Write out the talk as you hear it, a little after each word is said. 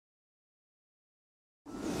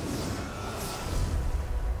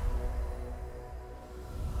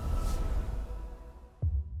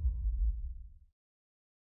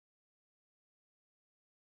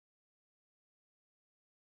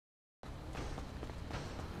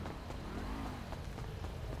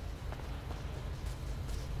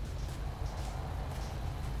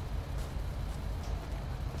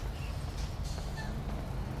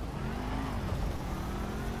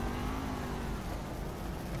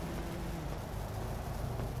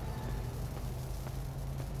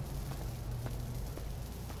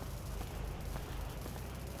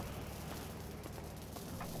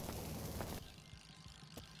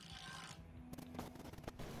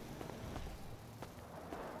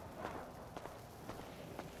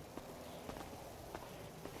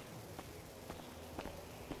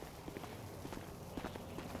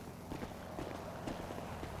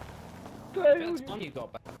That's one you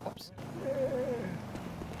got back, Pops. Yeah.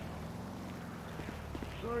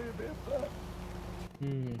 Sorry about that.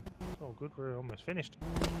 It's all good, we're almost finished.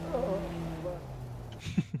 Oh,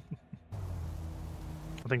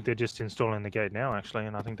 I think they're just installing the gate now, actually,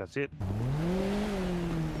 and I think that's it.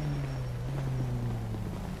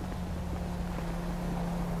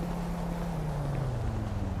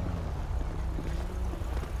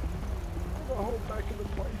 the whole back of the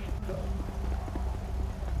place is done.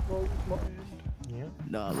 Well, with my end. Yeah.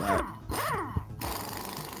 No, that.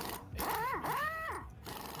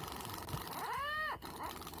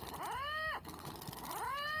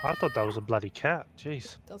 I thought that was a bloody cat.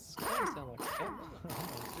 Jeez. Does kind of sound like a cat.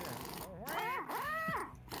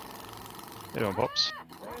 How you doing, Pops?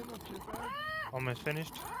 Yeah, not too bad. Almost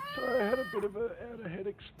finished. Sorry, I had a bit of a out-of-head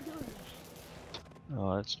experience.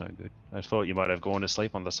 Oh, that's no good. I thought you might have gone to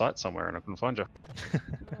sleep on the site somewhere and I couldn't find you.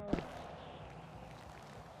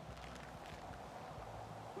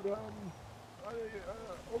 But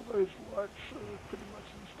all those lights are pretty much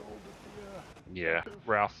installed at the Yeah,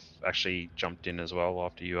 Ralph actually jumped in as well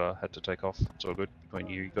after you had to take off. It's all good when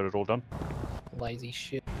you got it all done. Lazy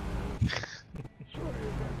shit. Sorry about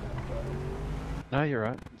that, though. No, you're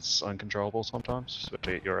right. It's uncontrollable sometimes,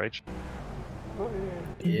 especially at your age. Oh,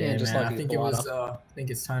 yeah. Yeah, just man. like I think his it was. bladder. I think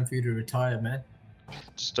it's time for you to retire, man.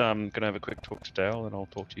 Just gonna have a quick talk to Dale, and I'll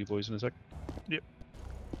talk to you boys in a sec. Yep.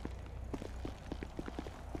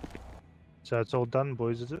 So it's all done,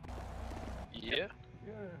 boys, is it? Yeah,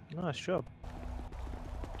 Yeah. Nice job.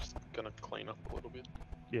 just gonna clean up a little bit.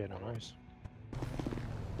 Yeah, no worries.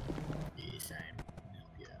 Yeah, same.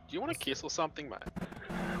 Do you want a kiss or something, mate?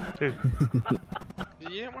 Dude, You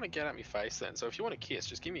didn't want to get at me face then, so if you want a kiss,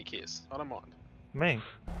 just give me a kiss. I don't mind. me?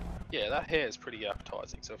 Yeah, that hair is pretty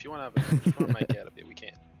appetizing, so if you want to have if you want to make out a bit, we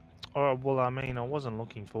can. Oh, well, I mean, I wasn't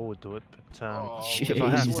looking forward to it, but Oh, if I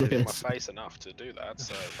had you to, in my face enough to do that,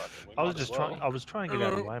 so fucking we I was might just as well. trying. I was trying to get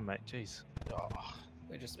out of the way, mate. Jeez. Oh,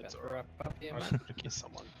 We're just about It's to alright. wrap up here, I man. just want to kiss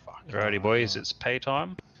someone. Fuck. Alrighty, boys, it's pay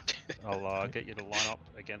time. I'll get you to line up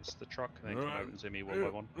against the truck and then come Alright. over and see me one by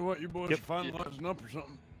one. What, you boys Yep. finalizing up or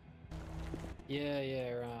something?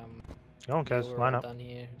 Yeah. Go on, guys, we're line all up. done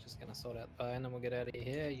here. Just gonna sort out the and then we'll get out of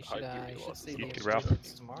here. You I'll should, give you you should lots see of the You too, Ralph.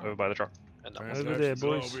 instructions tomorrow. Over by the truck. And Over Transactions there,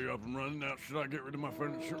 will boys. all be up and running now. Should I get rid of my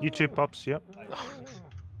furniture? You two, Pops, yep.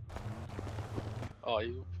 Oh,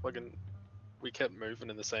 you fucking. We kept moving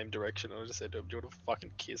in the same direction, and I just said to him, "Do you want a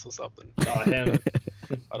fucking kiss or something?"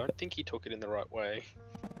 I don't think he took it in the right way.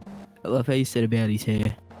 I love how you said about his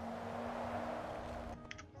hair.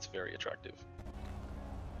 It's very attractive.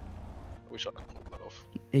 I wish I could pull that off.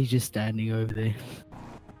 He's just standing over there.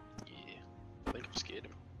 Yeah, I think I've scared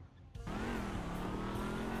him.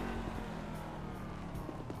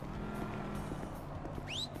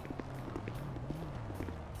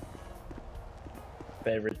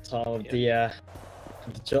 Favorite time of the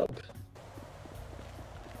job.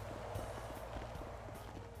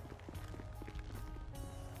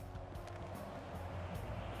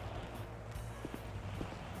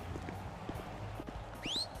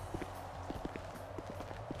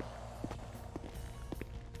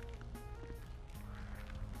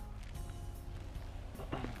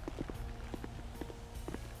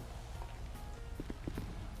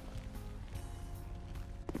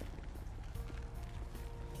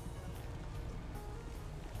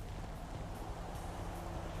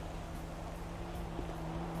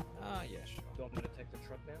 Yeah, sure. Do you want me to take the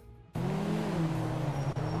truck now?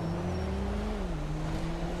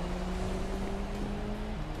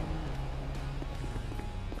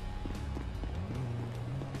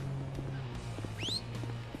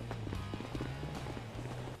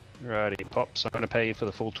 Alrighty, Pops, I'm going to pay you for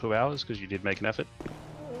the full 2 hours because you did make an effort.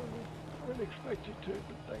 I didn't expect you to,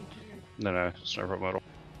 but thank you. No, it's no problem at all.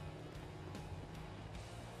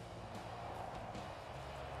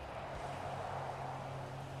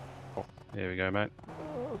 Oh, there we go, mate.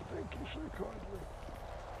 Oh, thank you so kindly.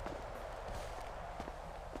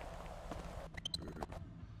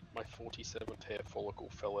 My 47th hair follicle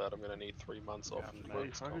fell out. I'm gonna need 3 months off. Yeah, and mate.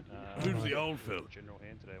 work's gone. Who's the old fella? General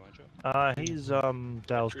hand today, won't you? He's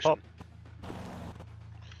Dale's Electrician. pop.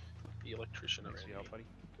 The electrician Thanks around for your help, here. buddy.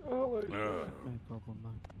 Oh, No problem,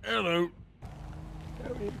 mate. Hello. how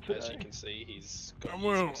are you As you today? can see, he's got I'm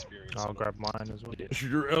years of well. experience. I'll on it. grab mine as well. This is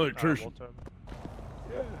your electrician. Walter.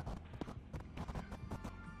 Yeah.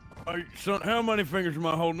 Hey, son, how many fingers am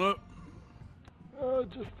I holding up?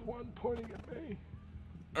 Just the one pointing at me.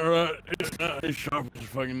 Alright, it's not as sharp as a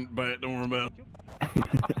fucking bat, don't worry about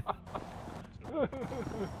it.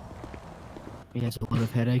 He has a lot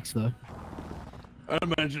of headaches, though. I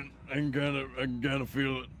imagine I can kind of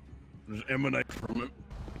feel it just emanate from it.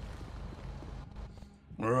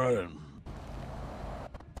 Alright.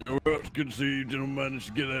 Well, it's good to see you gentlemen managed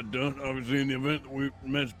to get that done. Obviously, in the event that we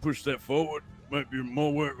managed to push that forward, might be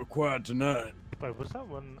more work required tonight. Wait, was that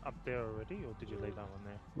one up there already, or did you leave that one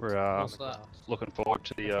there? We're What's that? looking forward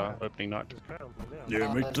to the opening night. There's a barrel there.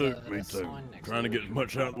 Yeah, me there's too, a me too. sign next Trying to to get as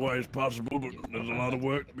much out of the way as possible, but there's a lot of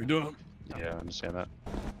work to be done. Yeah, I understand that.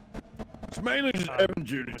 It's mainly just Evan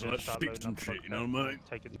duties, like Start sticks loading and up shit, like you know what I mean?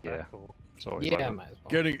 Take it Yeah. back, or... It's always Yeah, like might as well.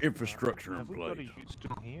 Getting infrastructure in Have we got a place. ute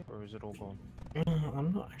still here, or is it all gone?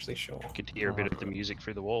 I'm not actually sure. I could hear a bit of the music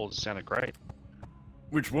through the walls. It sounded great.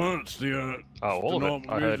 Which one? It's the, Oh, all the of it.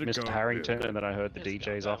 normal I heard music Mr. or- Harrington, and then I heard the Yes,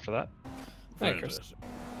 DJs yeah. after that. Hey, Chris. Fantastic.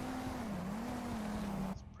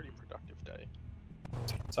 It's a pretty productive day.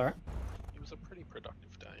 Sorry? It was a pretty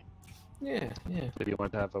productive day. Yeah, yeah. Did you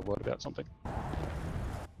want to have a word about something?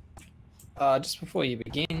 Just before you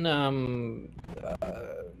begin,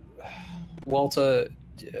 Walter,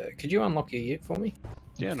 could you unlock your ute for me?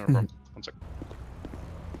 Yeah, no problem. One sec.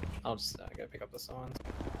 I'll just go pick up the signs.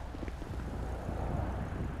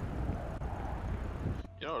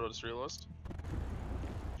 You know what I just realised?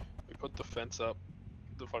 We put the fence up,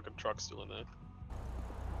 the fucking truck's still in there.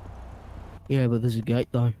 Yeah, but there's a gate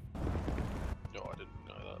though. No, I didn't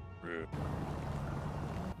know that. Yeah.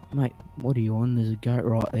 Mate, what are you on? There's a gate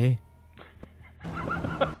right there.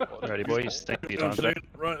 Alrighty, boys. Thank you for your time I'm today. saying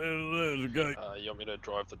right there's a gate. You want me to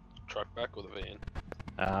drive the truck back or the van?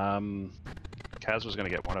 Kaz was going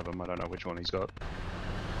to get one of them. I don't know which one he's got.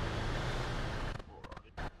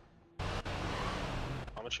 Alrighty.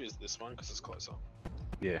 I'm gonna choose this one because it's closer.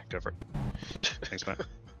 Yeah, go for it. Thanks, mate.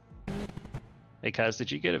 Hey, Kaz,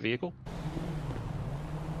 did you get a vehicle?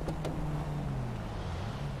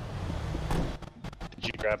 Did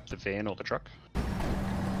you grab the van or the truck?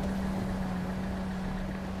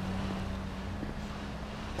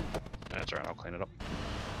 That's alright, I'll clean it up.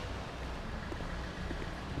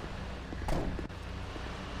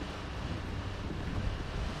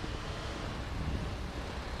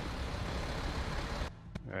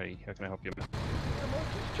 Alrighty, how can I help you?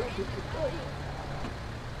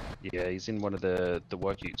 Yeah, he's in one of the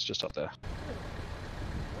work utes just up there.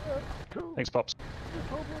 Cool. Thanks, Pops. No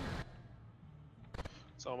problem.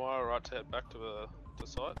 So am I alright to head back to the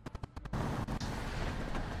site?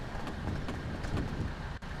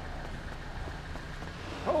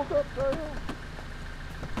 Hold up, Dale.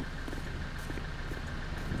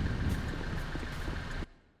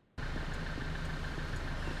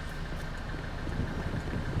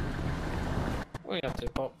 What are you up to,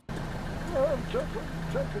 Pop? I'm jumping.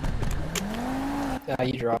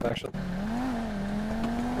 You drive, actually.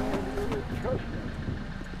 Trust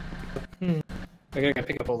me. I gotta go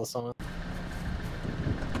pick up all the signs.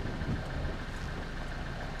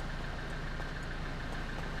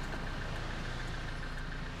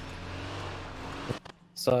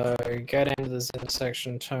 So, go down to this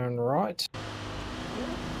intersection, turn right.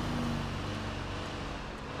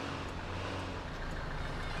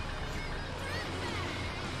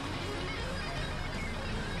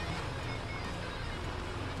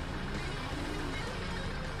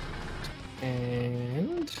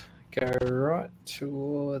 And go right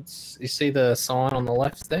towards. You see the sign on the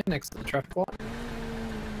left there next to the traffic light?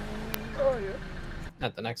 Oh, yeah.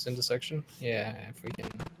 At the next intersection? Yeah, if we can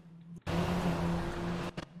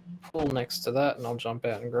pull next to that, and I'll jump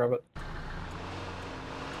out and grab it.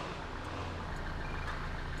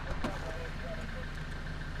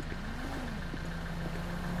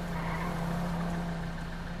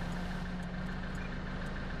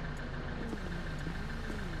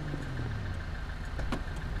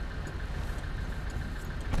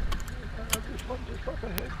 This one just up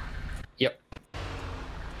ahead. Yep.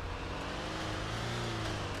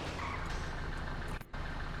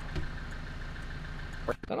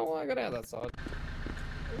 I don't know why I got out that side.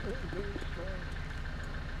 Very strange.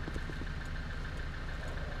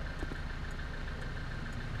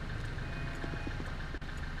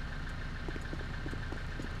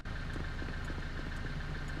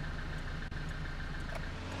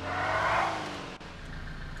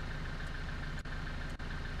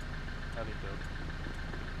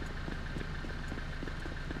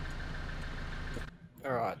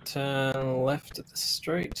 Alright, turn left at the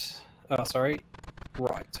street. Oh, sorry.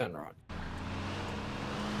 Right, turn right.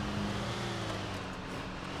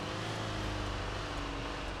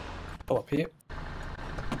 Pull up here.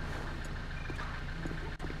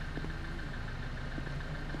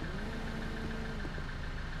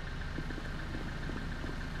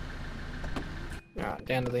 Alright,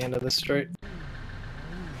 down to the end of the street.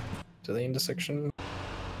 To the intersection.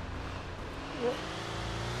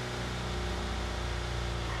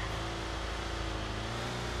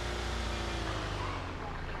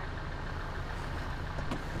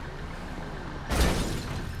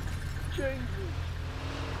 changes.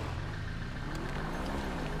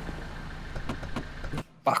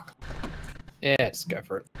 Fuck. Yeah, just go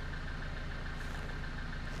for it.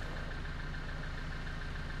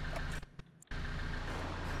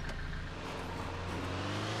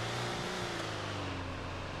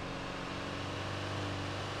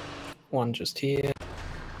 One just here.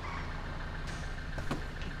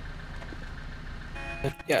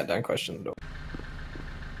 Yeah, don't question the door.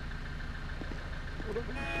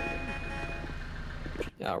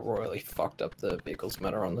 Yeah, royally fucked up the vehicle's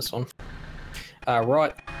matter on this one.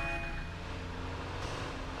 Right.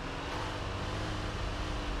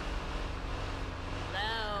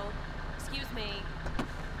 Hello? Excuse me.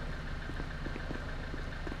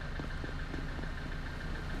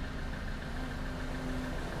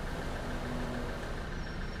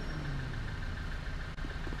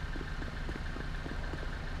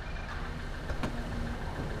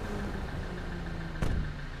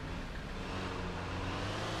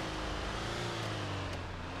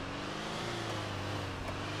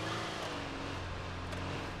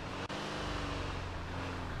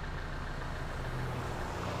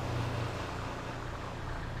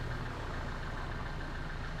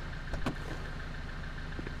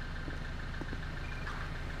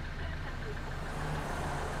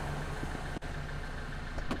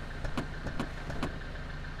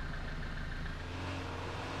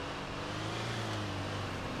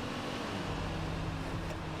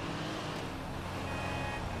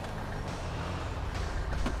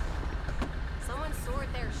 Someone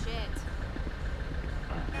sort their shit.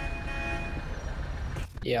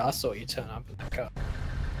 Yeah, I saw you turn up in the car.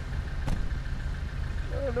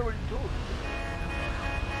 I don't know what you're talking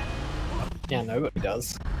about. Yeah, nobody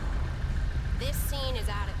does. This scene is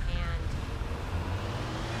out of hand.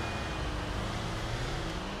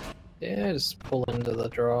 Yeah, just pull into the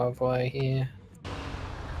driveway here.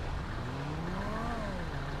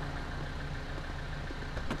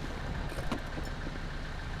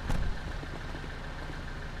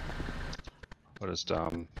 I'll just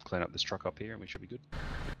clean up this truck up here and we should be good.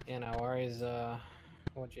 Yeah, no worries.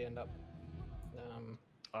 What'd you end up?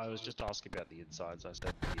 I was just asking about the insides. I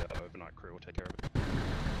said the overnight crew will take care of it.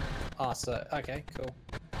 Oh, so, okay, cool.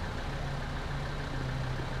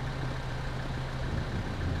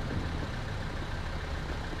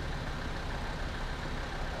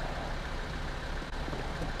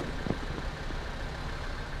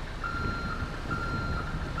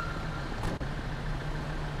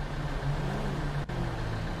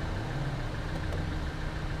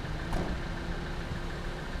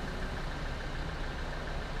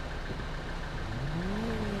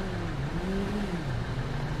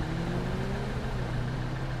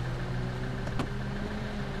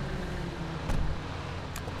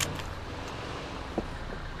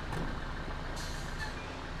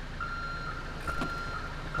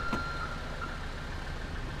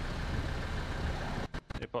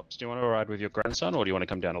 Hey, Pops, do you want to ride with your grandson or do you want to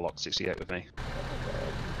come down to Lock 68 with me?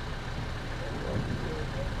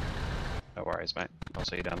 No worries, mate. I'll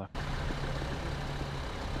see you down there.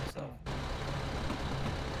 So,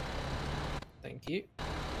 thank you.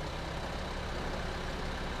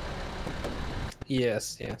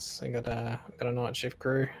 Yes, yes. I got a night shift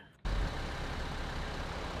crew.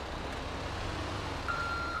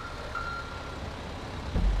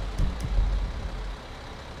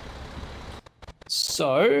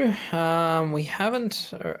 So, we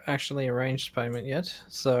haven't actually arranged payment yet.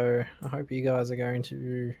 So I hope you guys are going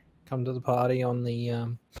to come to the party on the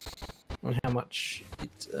on how much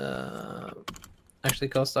it actually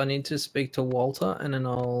costs. I need to speak to Walter, and then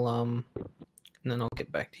I'll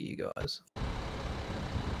get back to you guys.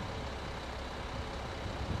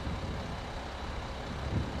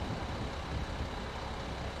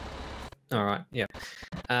 All right. Yeah.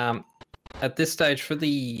 At this stage, for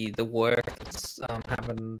the work that's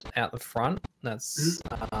happened out the front, that's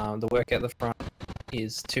the work out the front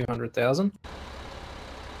is 200,000,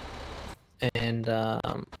 and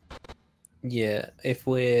yeah, if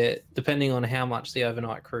we're depending on how much the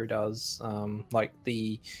overnight crew does, like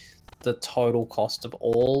the total cost of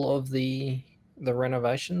all of the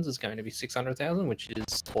renovations is going to be 600,000, which is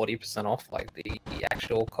 40% off, like the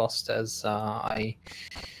actual cost as I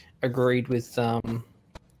agreed with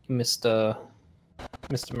Mr.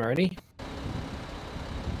 Moretti,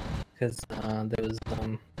 because there was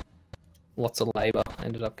lots of labour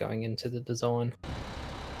ended up going into the design.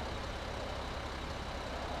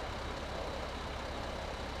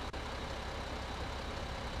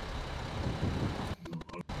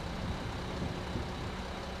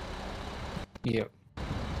 Yep.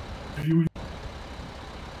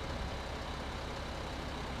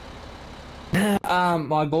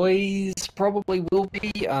 My boys probably will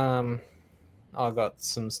be. I've got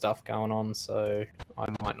some stuff going on, so I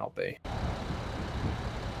might not be.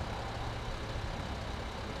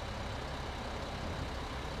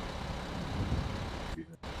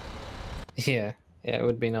 Yeah, yeah, it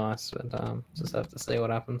would be nice, but just have to see what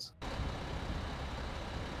happens.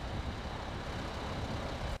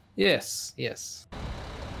 Yes, yes.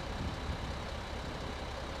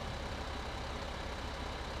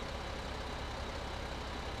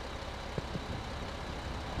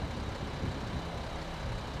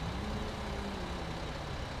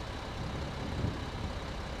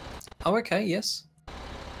 Oh, okay, yes.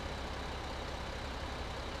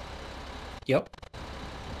 Yep.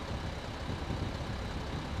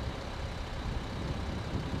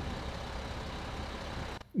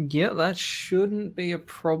 Yeah, that shouldn't be a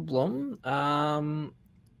problem.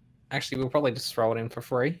 Actually, we'll probably just throw it in for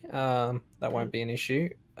free. That won't be an issue.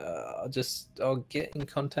 I'll get in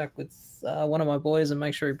contact with one of my boys and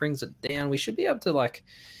make sure he brings it down. We should be able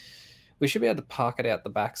to park it out the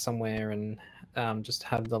back somewhere and just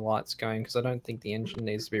have the lights going, because I don't think the engine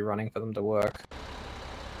needs to be running for them to work.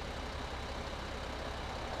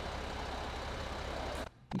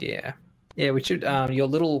 Yeah, yeah, we should. Your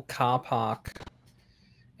little car park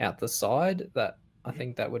out the side, that I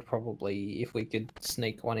think that would probably, if we could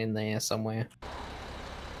sneak one in there somewhere.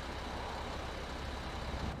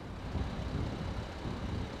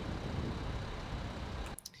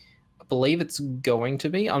 I believe it's going to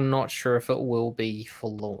be. I'm not sure if it will be for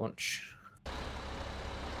launch.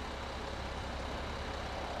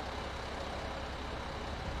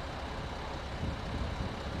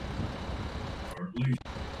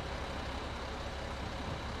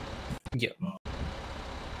 Yep.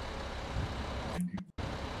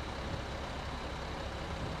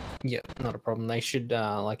 Yep, not a problem. They should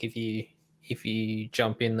like if you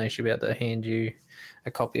jump in, they should be able to hand you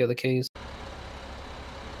a copy of the keys.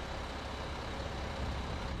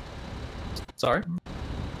 Sorry?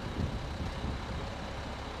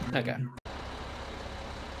 Okay.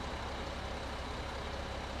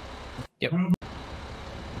 Yep.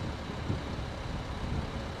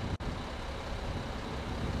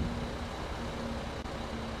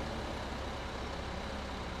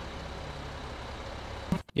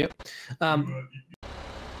 Yep.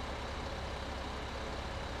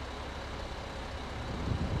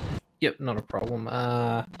 Yep, not a problem.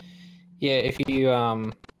 Yeah,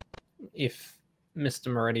 if Mr.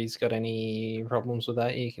 Moretti's got any problems with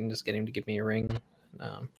that, you can just get him to give me a ring.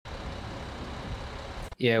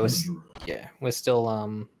 Yeah, we're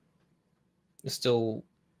still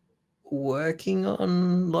working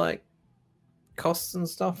on like costs and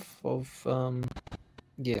stuff of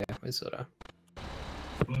yeah, we're sort of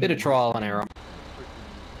bit of trial and error.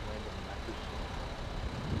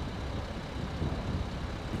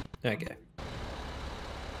 Okay.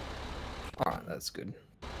 Alright, that's good.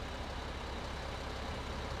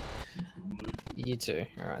 You too.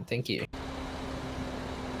 Alright, thank you.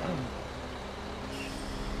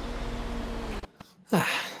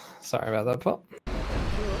 Sorry about that, Pop.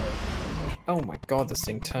 Oh my god, this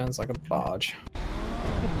thing turns like a barge.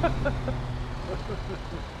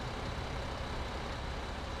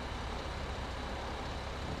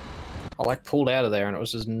 I like pulled out of there and it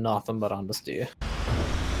was just nothing but understeer.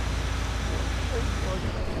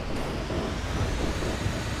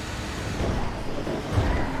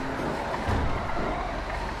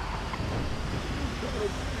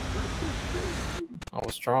 I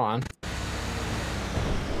was trying.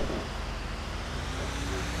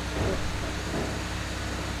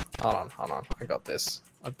 Hold on, I got this.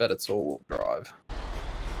 I bet it's all-wheel drive.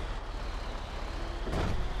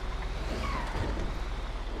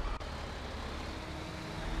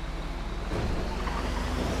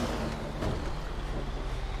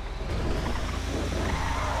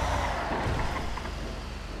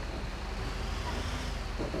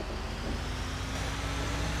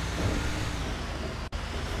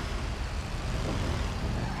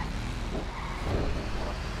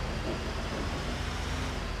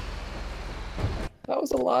 That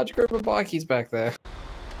was a large group of bikies back there.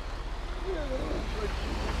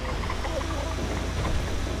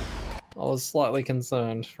 I was slightly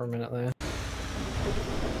concerned for a minute there.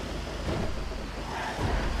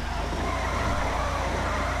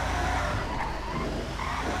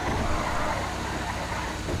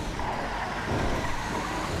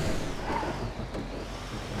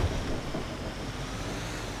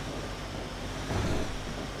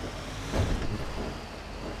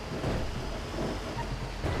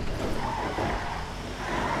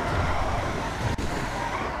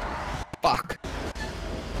 Fuck.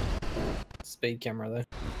 Speed camera there.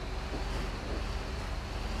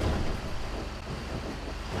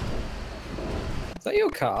 Is that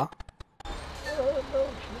your car? No, it's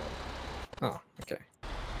not. Oh, okay.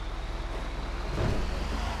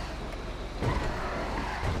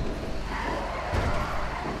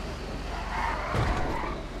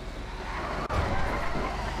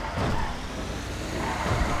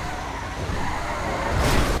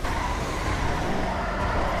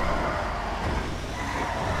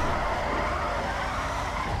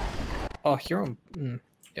 Oh, you're on.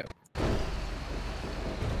 Yep.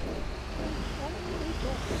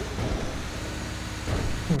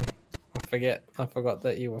 I forgot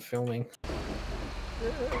that you were filming. Yeah,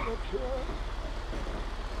 that's right.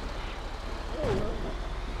 Oh, well.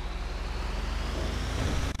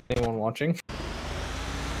 Anyone watching?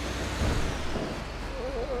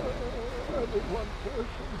 Only one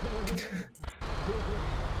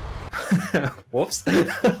person. Whoops.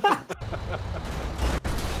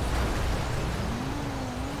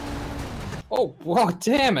 Oh, wow,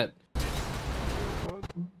 damn it.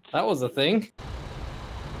 That was a thing.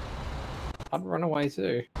 I'd run away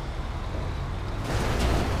too.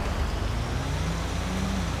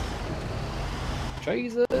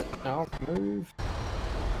 Chase it. I'll move.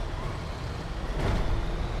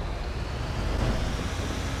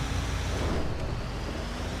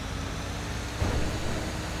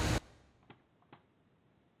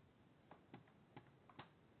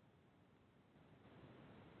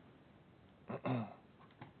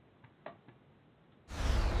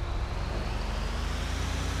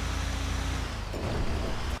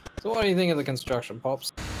 So what do you think of the construction,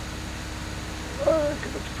 Pops? I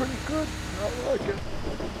reckon it's pretty good. I like it.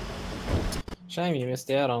 Shame you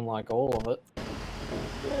missed out on like all of it.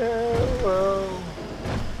 Yeah, well,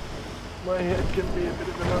 my head can be a bit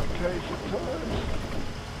of an nutcase at times.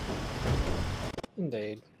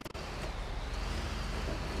 Indeed.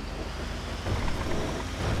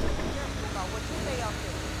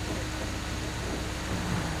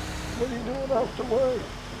 What are you doing after work?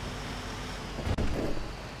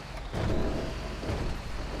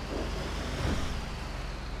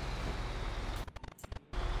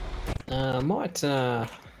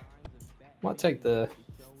 Might take the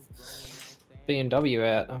BMW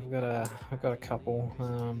out. I've got a couple.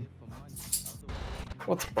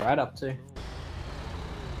 What's Brad up to?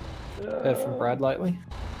 Heard from Brad lately?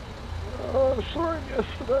 I saw him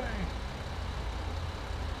yesterday.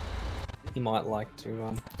 He might like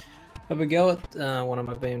to have a go at one of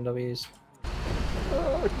my BMWs. I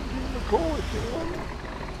can give him a call if you want.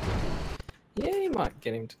 Yeah, you might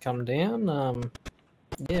get him to come down.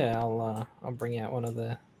 Yeah, I'll bring out one of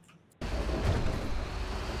the.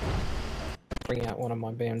 Bring out one of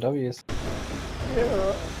my BMWs.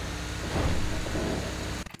 Yeah.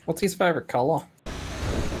 What's his favorite color?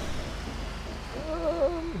 I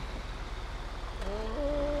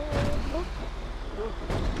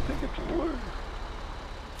think it's blue.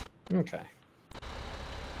 Okay.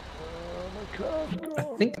 My car's gone. I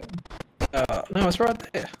think. No, it's right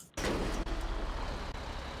there.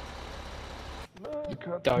 No, I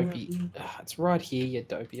can't Dopey. It's right here, you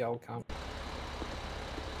dopey old cunt.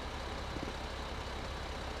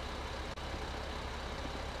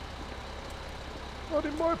 Not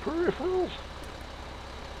in my peripherals.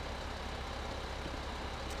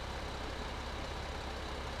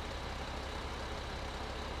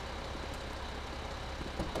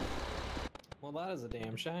 Well, that is a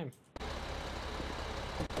damn shame.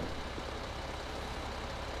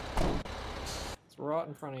 It's right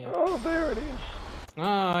in front of you. Oh, there it is.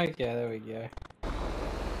 Oh, okay, there we go.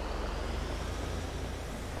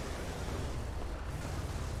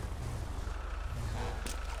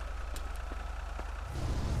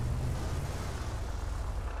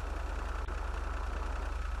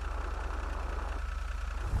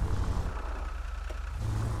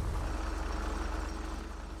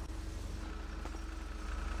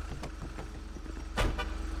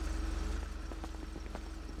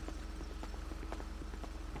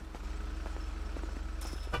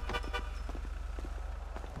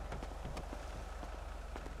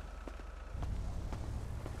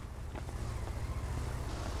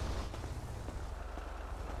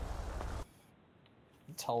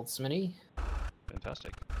 Told Smitty.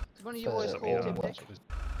 Fantastic. One of you boys called him, Nick?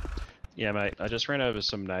 Yeah, mate. I just ran over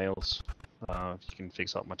some nails. If you can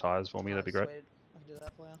fix up my tires for me, that'd be great. Sweet. I can do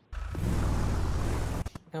that for you.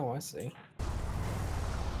 Oh, I see.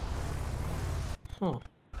 Huh.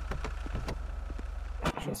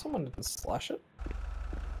 Sure someone didn't slash it?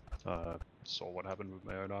 Saw what happened with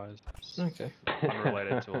my own eyes. It's Okay.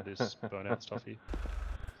 unrelated to all this burnout stuff here.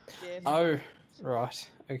 Yeah, Oh, right.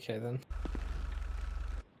 Okay then.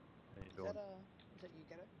 How you is doing? that you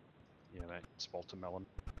get it? Yeah, mate. It's watermelon.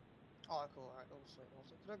 Oh, cool. Alright, all sweet.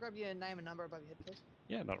 Awesome. Could I grab your name and number above your head, please?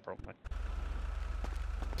 Yeah, not a problem, mate.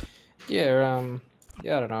 Yeah,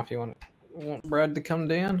 yeah, I don't know if you want Brad to come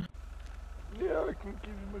down. Yeah, I can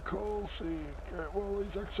give him a call, see. Well,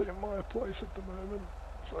 he's actually at my place at the moment,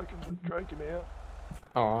 so I can drag him out.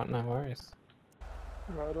 Alright, no worries.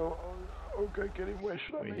 Right, I'll go get him. Where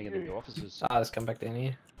should I What do you meet think of the you? new officers? Just come back down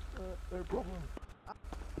here. No problem.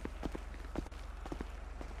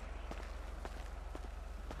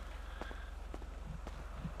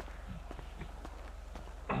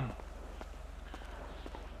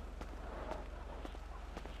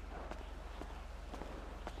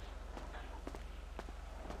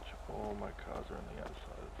 All my cars are on the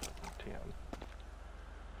outside of fucking town.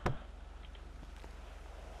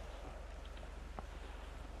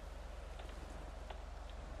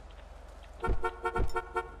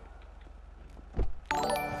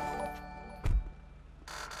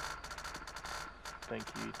 Thank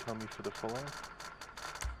you, Tommy, for the follow.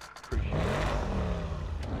 Appreciate it.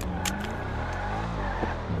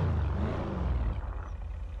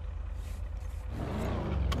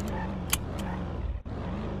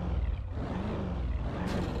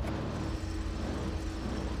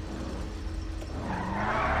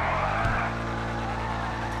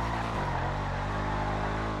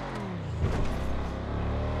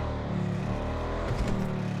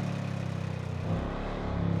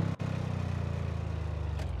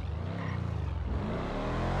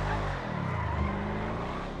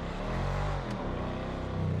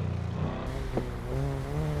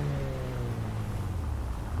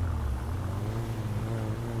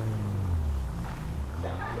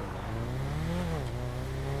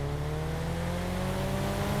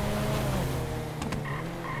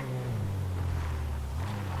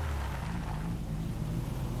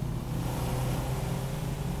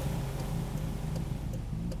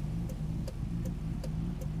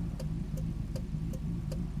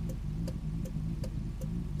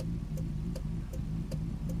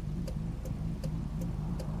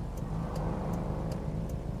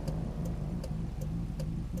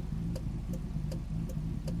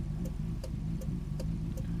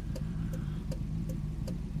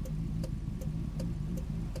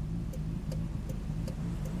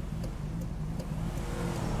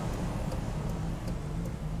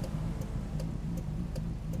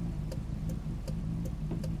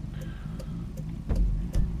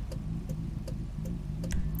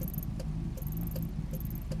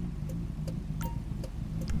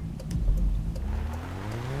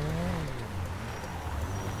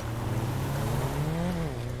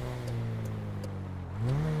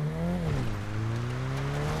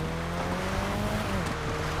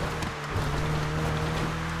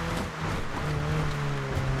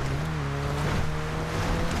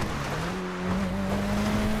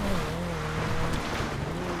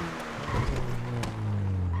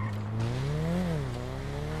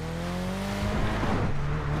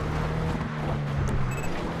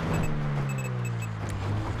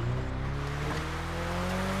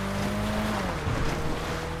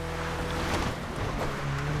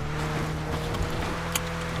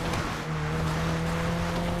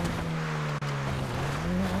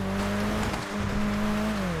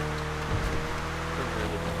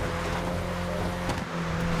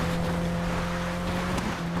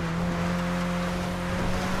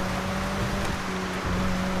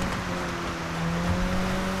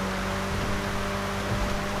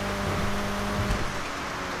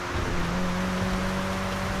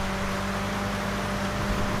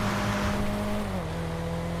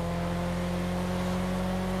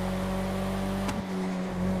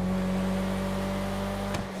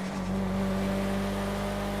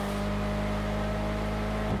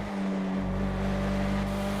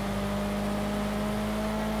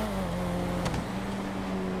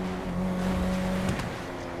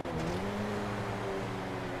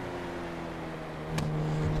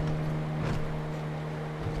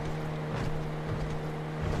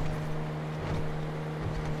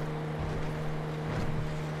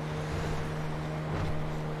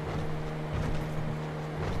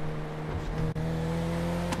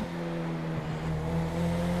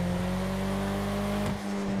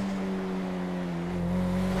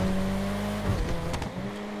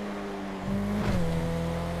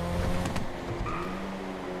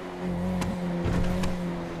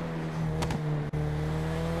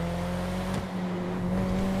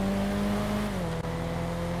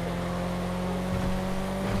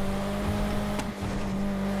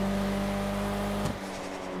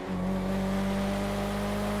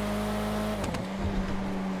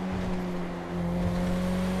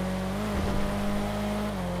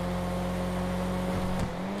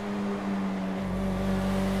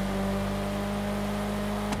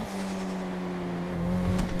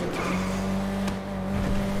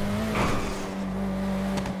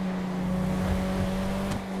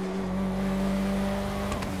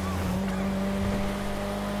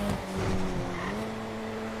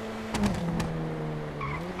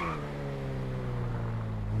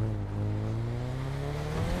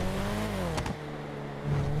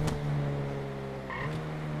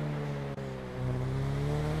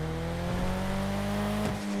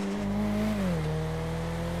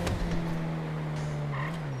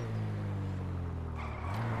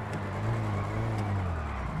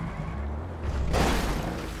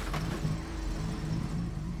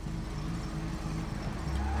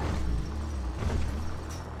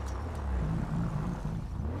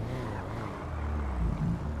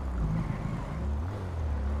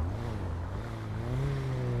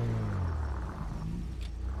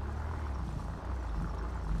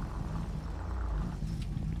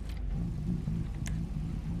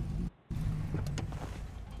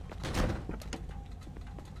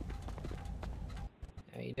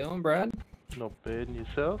 Going, Brad? Not bad, and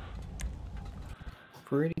yourself?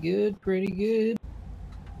 Pretty good, pretty good.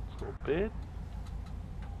 Not bad.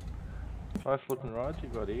 Nice looking rides you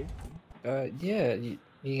got here. Yeah, you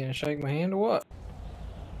gonna shake my hand or what?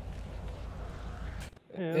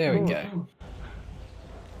 Yeah, There we of go. course.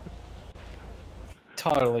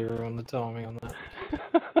 Totally ruined the timing on that.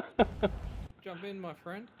 Jump in, my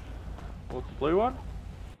friend. What's the blue one?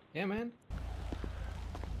 Yeah, man.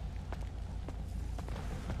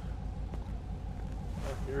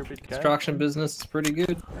 You're a bit gay. Construction business is pretty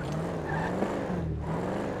good.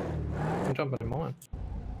 I'm jumping in mine.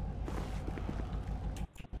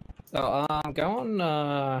 So, go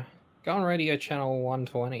on radio channel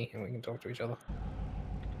 120 and we can talk to each other.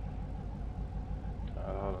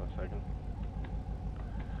 Hold on a second.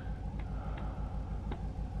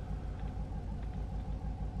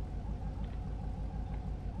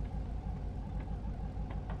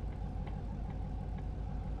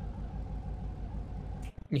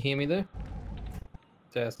 You hear me there?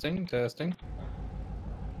 Testing, testing.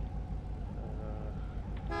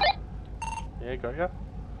 Yeah, got ya.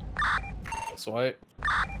 Sweet.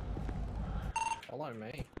 Follow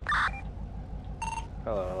me.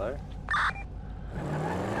 Hello, hello.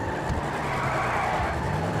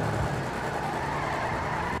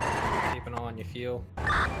 Keep an eye on your fuel.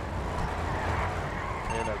 Yeah,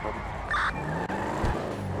 no problem.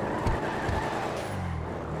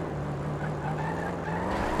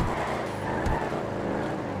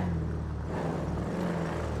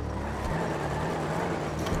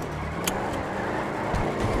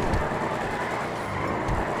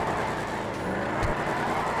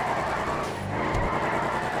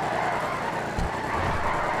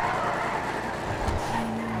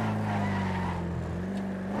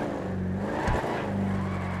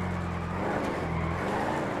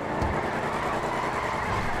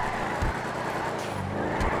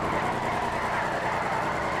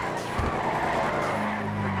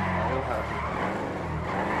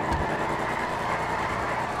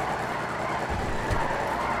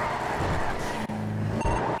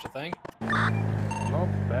 What you think? Not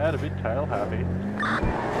bad, a bit tail happy.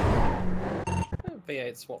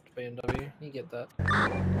 V8 swapped BMW, you get that. Yeah,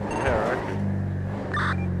 I reckon.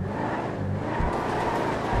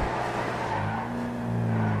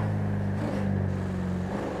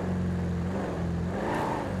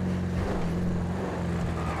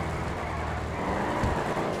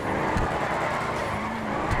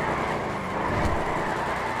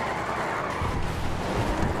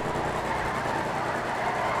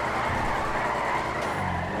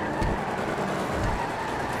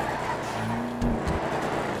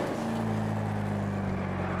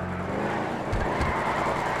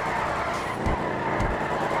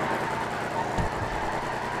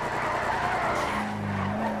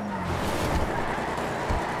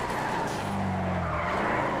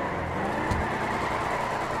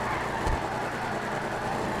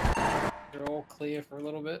 You're all clear for a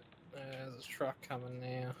little bit. There's a truck coming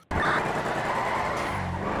now.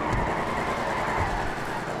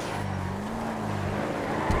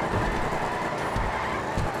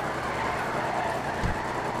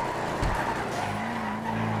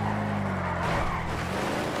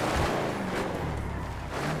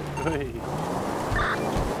 Hey.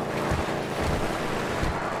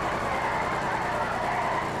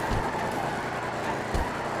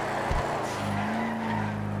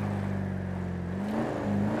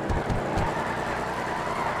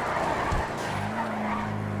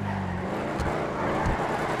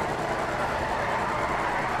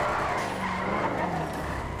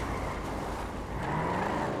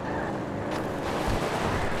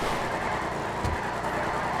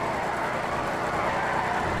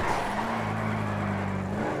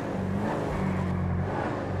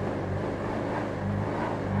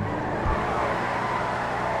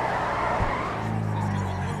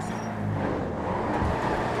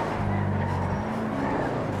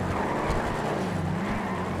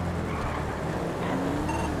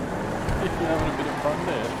 You're having a bit of fun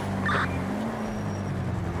there.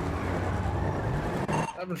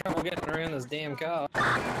 Having trouble getting around this damn car.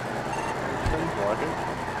 Seems like it.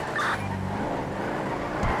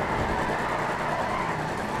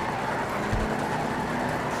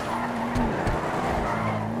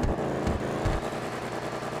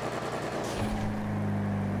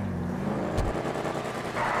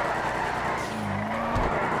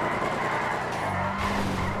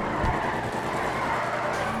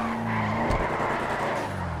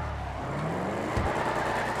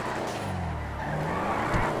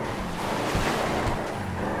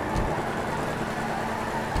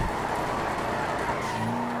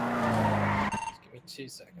 Just give me 2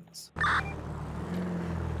 seconds.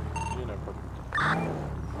 but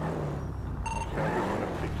okay, I just want to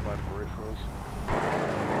fix my peripherals.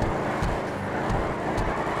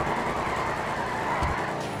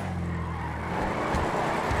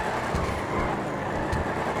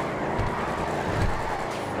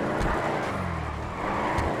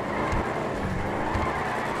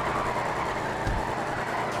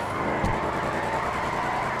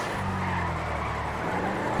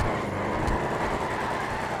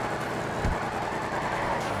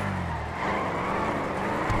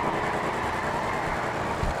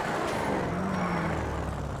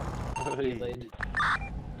 You lead.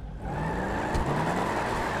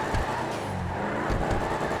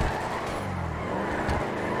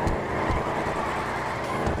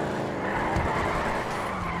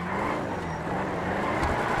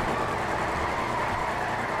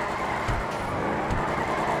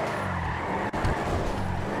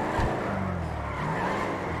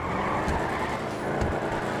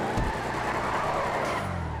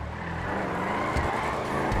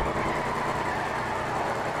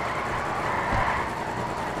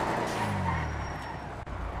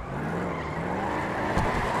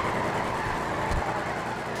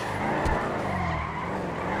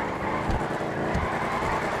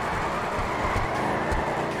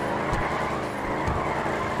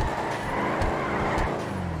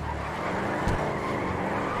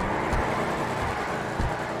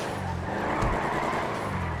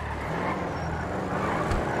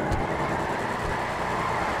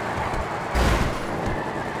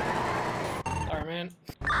 Sorry, man.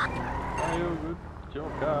 Oh, you're good. It's your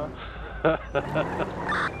car.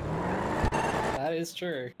 That is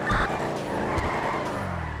true.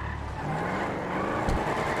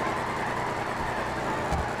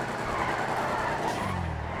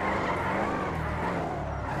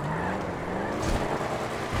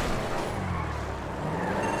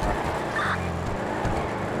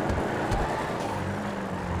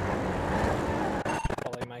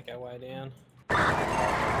 Probably make our way down.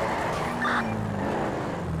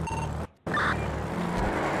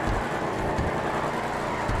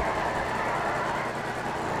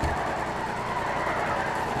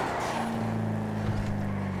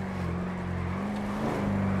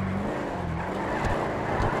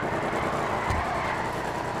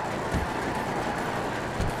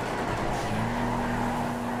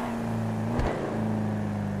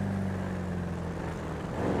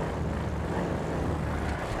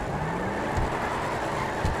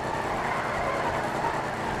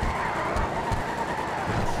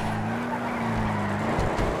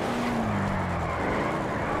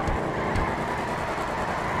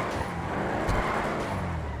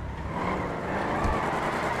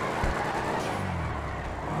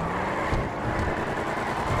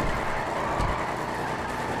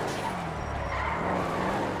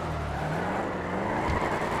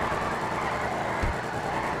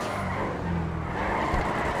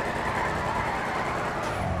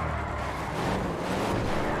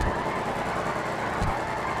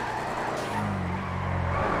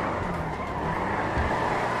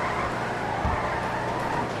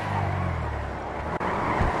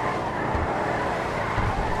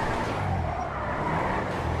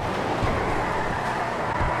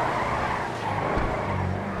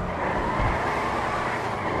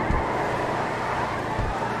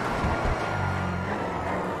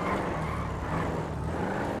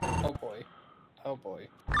 Oh boy.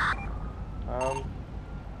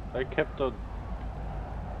 They kept the...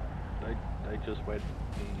 They just went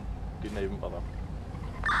and didn't even bother.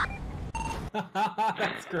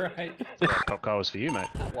 That's great. Yeah, cop car was for you, mate.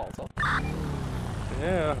 Walter.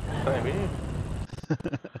 Yeah, same here.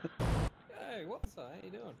 Hey, what's that? How you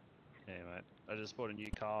doing? Yeah, mate. I just bought a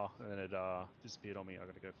new car and then it disappeared on me. I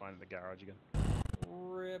gotta go find it in the garage again.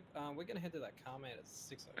 Rip. We're gonna head to that car, mate, at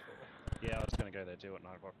 6:04. Yeah, I was gonna go there too at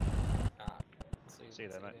 9 o'clock. See you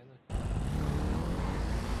there, mate.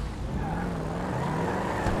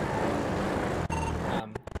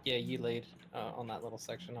 Yeah, you lead on that little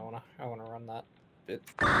section. I wanna run that bit.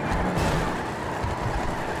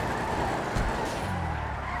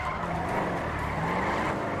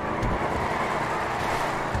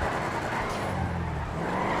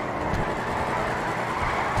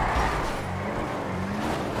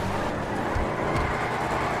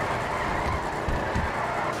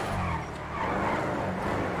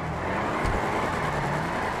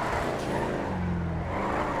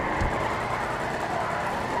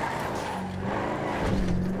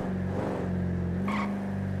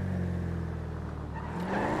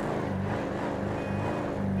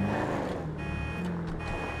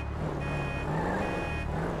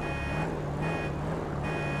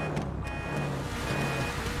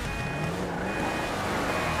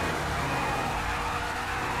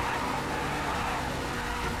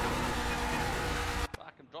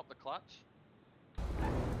 much.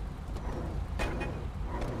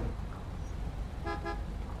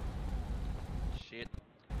 Shit.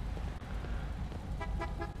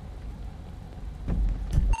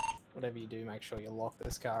 Whatever you do, make sure you lock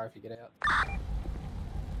this car if you get out.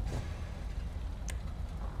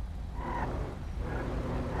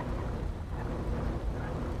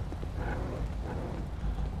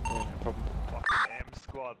 Fucking M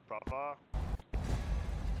squad, brother.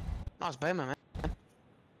 Nice boomer, man.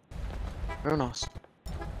 Real nice.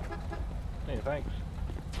 Yeah, thanks.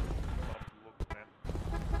 Look, man.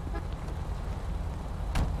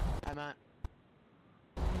 Hey, mate.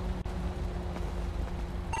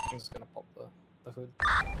 I'm just gonna pop the hood.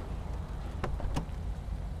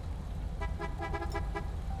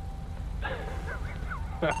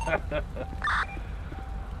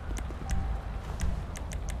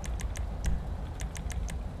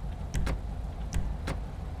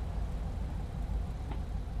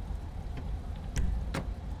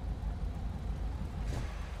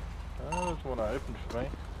 There's one open for me.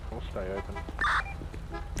 I'll stay open.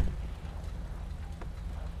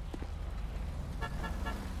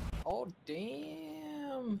 Oh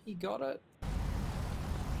damn! He got it.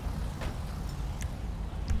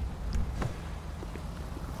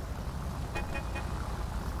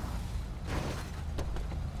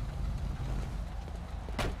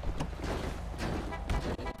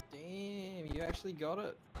 Damn! You actually got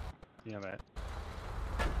it. Yeah, mate.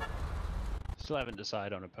 Still haven't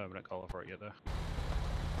decided on a permanent collar for it yet, though.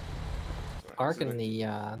 I reckon the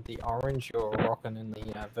orange you're rocking in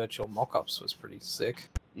the virtual mock-ups was pretty sick.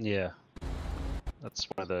 Yeah. That's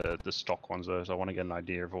one of the stock ones, though, so I want to get an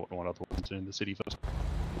idea of what other ones are in the city first.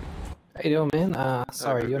 How you doing, man?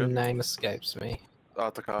 Sorry, your good. name escapes me.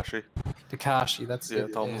 Takashi. Takashi, that's Yeah,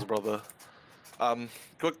 it. Tom's brother.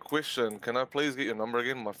 Quick question. Can I please get your number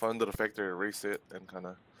again? My phone did a factory reset and kind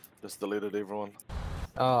of just deleted everyone.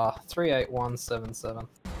 38177.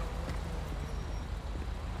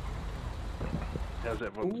 How's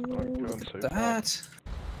that one Ooh, going look so at far? that.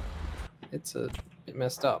 It's a bit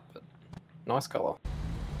messed up, but nice color.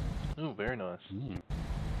 Oh, very nice.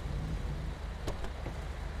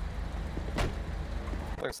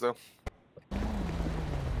 Thanks, Dale.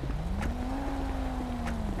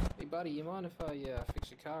 Hey, buddy, you mind if I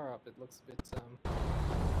fix your car up? It looks a bit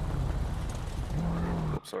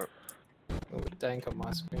Oops, sorry. a bit dank on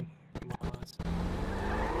my screen. On my eyes.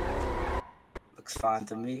 Looks fine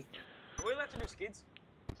to me. Are we allowed to do skids?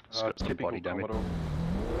 It's got some body damage.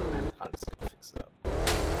 I'm just gonna fix it up.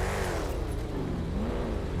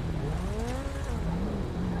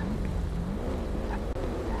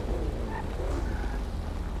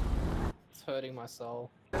 It's hurting my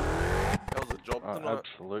soul. That was a job tonight.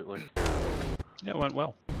 Absolutely. Yeah, it went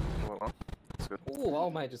well. Well, that's good. Ooh,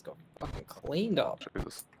 old mate just got fucking cleaned up.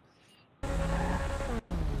 Jesus.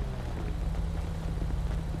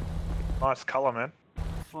 Nice colour, man.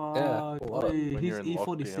 Yeah, Fuck, love it. dude, When his you're in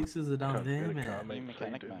E46s are down Can't there, get a man. car, mate,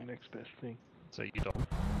 Mechanic, so you do mate. the next best thing. So you don't.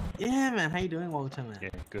 Yeah, man, how you doing, Walter, man? Yeah,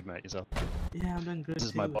 good, mate. Yourself. Yeah, I'm doing good This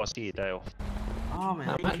is too. my boss here, Dale. Oh, man,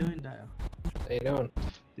 how Hi, you doing, Dale? How you doing?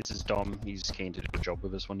 This is Dom. He's keen to do a job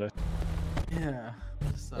with us one day. Yeah,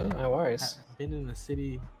 just, Yeah, no worries. been in the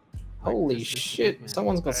city. Holy this shit! week, man.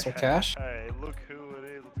 Someone's got some cash. Hey, look who it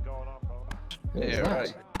is. What's going on, brother? Who is Yeah, that?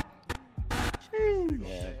 right.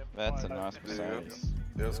 Yeah, that's a nice Mercedes.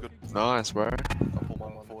 Yeah, that's good. Nice, bro. I'll pull my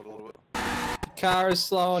one forward a little bit. Car is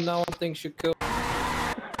slow and no one thinks you're cool. This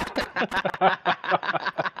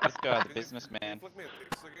guy, the businessman. Flick me a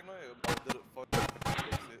text again, mate. I did it fucking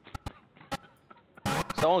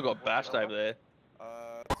Someone got bashed over there.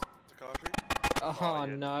 Takashi. Oh,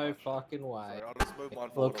 no fucking way. Sorry, I'll just move mine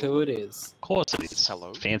forward Look a who little it is. Of course it is.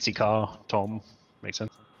 Hello. Fancy car, Tom. Makes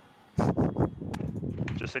sense.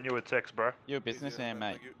 Just send you a text, bro. You're a businessman,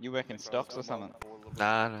 mate. You work in stocks or something?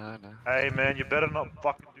 Nah, nah, nah. Hey, man, you better not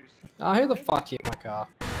fucking do. Oh, who the fuck hit my car?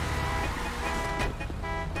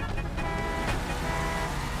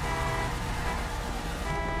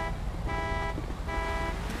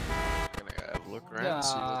 Gonna have a look around,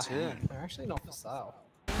 see what's here. They're actually not for sale.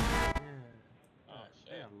 Yeah. Oh,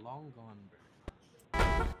 They shit. are long gone.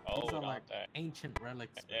 Oh, These are not like that. ancient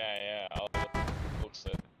relics. Yeah, yeah. Looks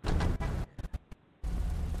it.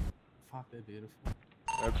 Fuck, they're beautiful.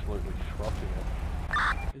 Absolutely troughing it.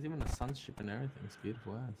 There's even a sunship and everything. It's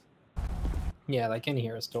beautiful as. Yeah, they can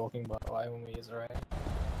hear us talking, by the way, when we use the radio.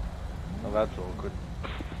 Oh, that's awkward.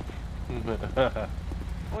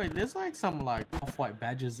 Wait, there's like some like off-white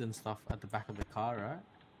badges and stuff at the back of the car,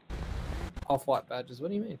 right? Off-white badges, what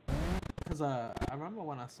do you mean? Because I remember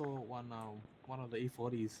when I saw one of the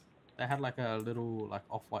E40s, they had like a little like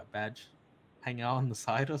off-white badge hang out on the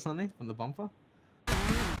side or something from the bumper?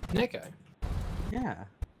 Neko. Yeah.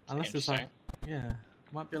 Unless it's like, yeah,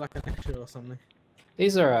 might be like an extra or something.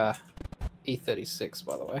 These are E36,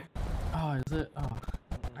 by the way. Oh, is it? Oh,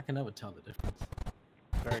 I can never tell the difference.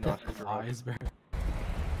 Very nice to drive. Eyes, bro.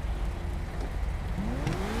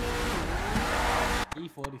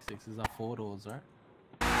 E46 is our 4 doors, right?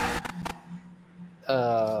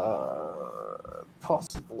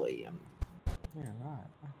 Possibly. Yeah, right.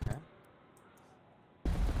 Okay.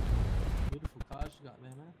 Beautiful cars you got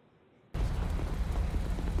there, man.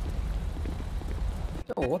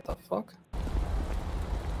 Oh, what the fuck?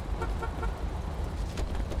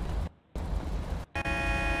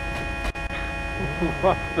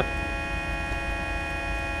 What the?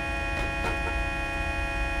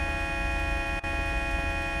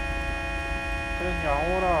 Turn your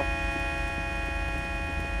horn off.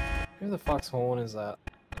 Who the fuck's horn is that?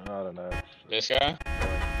 I don't know. This guy?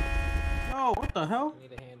 Oh, what the hell?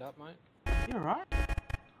 Need a hand up, mate? You alright?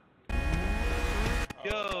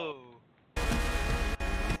 Yo!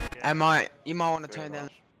 Hey, mate, you might want to turn down.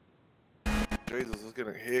 Jesus, it's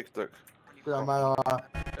getting hectic. Yeah, mate,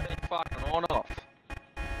 Fucking on off.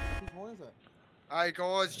 What is it? Hey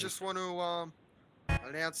guys, just want to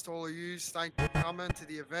announce to all of you, thank you for coming to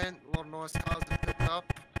the event. A lot of nice cars have picked up.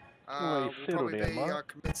 We'll probably be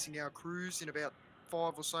commencing our cruise in about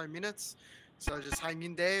 5 or so minutes. So just hang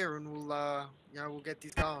in there, and we'll we'll get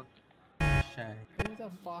this going. Who the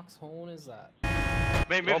fuck's horn is that?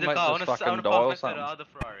 Maybe move the car. I want to park next to the other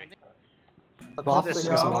Ferrari. This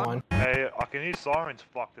is mine. Hey, I can hear sirens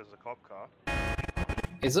fucked as a cop car.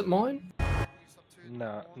 Is it mine?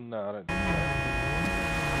 No, no, I don't think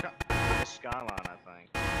so. The Skyline, I think.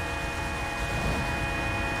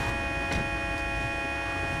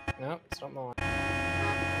 No, it's not mine.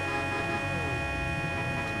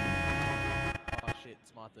 Oh shit,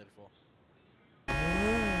 Smart 34.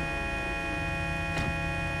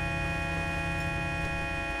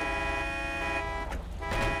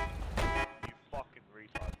 You fucking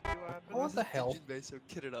retard. What the hell? So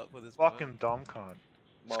kitted up with his Fucking dumb cunt.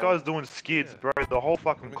 This guy's doing skids, bro. The whole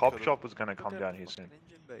fucking cop shop is gonna come down here soon.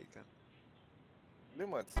 Yeah,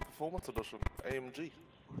 mate, it's the Performance Edition, AMG.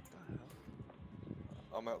 What the hell?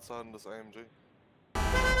 I'm outside in this AMG.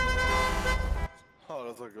 Oh,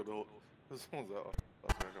 that's a good old. This one's out.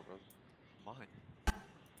 That's crack up, Mine.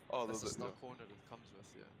 Oh, that's there's the it. stock corner that comes with,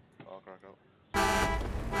 yeah. Oh, crack up.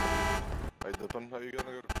 Hey, Dippin, how you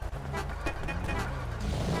gonna go?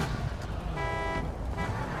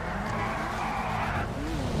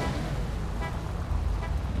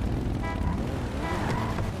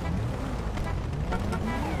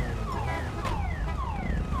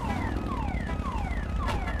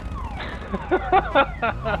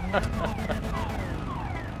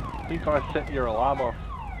 I think I set your alarm off.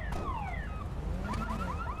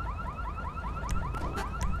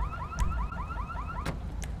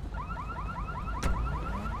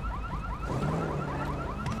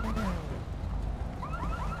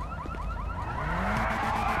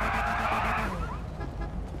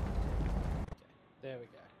 There we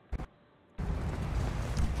go.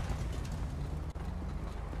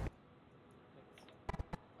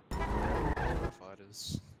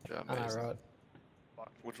 Fighters. Yeah, Alright.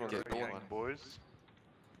 Which one's Get it going? one. Boys.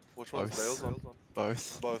 Which one's Dale's on?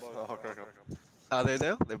 Both. Both. Oh, crack up. Are they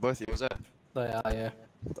there? They're both yours, They are, yeah.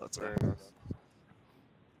 That's Very it. nice.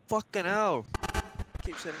 Fucking hell.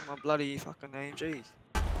 Keep sending my bloody fucking AMGs.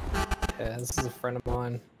 Yeah, this is a friend of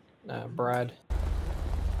mine, Brad.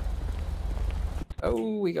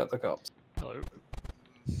 Oh, we got the cops. Hello.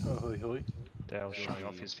 Oh, hooey hooey. Dale's showing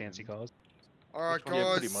off his fancy cars. Alright Yeah,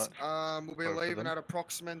 pretty guys, much. we'll be Both of leaving them. at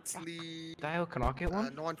approximately Dale, can I get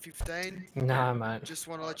one? 9:15. Nah, mate. Just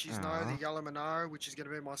want to let you know the yellow Monaro, which is going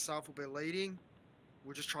to be myself, will be leading.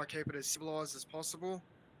 We'll just try to keep it as civilized as possible.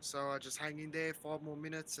 So just hang in there, 5 more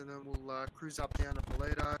minutes, and then we'll cruise up down to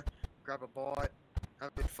Toledo, grab a bite, have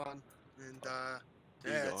a bit of fun, and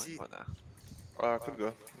yeah, that's it. I could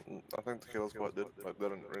go. I think Tequila's quite dead. Like, they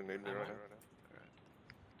don't really need me right now.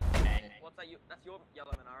 What's that? That's your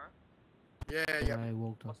yellow Monaro? Yeah, yeah.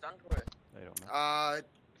 What's done to it?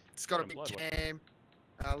 It's got a big cam,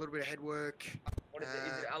 a little bit of headwork. What is it?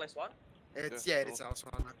 Is it LS1? It's yeah, it's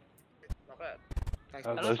LS1. Not bad. Thanks,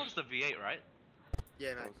 Oh, mate. those- LS1's the V8, right?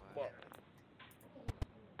 Yeah, mate. What?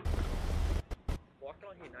 Why can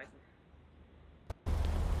I hear Nathan?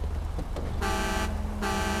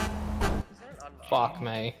 Is that an Fuck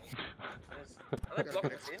me. Are they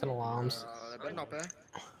blocking us in? Fucking alarms. They better not be.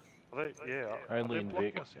 Yeah. Only in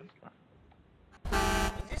Vegas.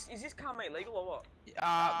 Is this car mate legal or what?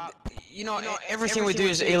 You know, everything we do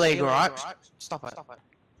is illegal, right? Stop it.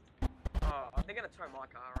 Oh, try my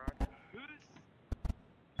car, alright? Who's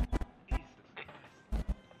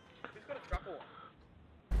got a truck or what?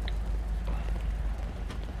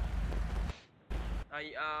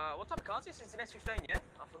 Hey, what type of car is this? It's an S15, yeah?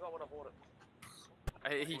 I forgot what I bought it.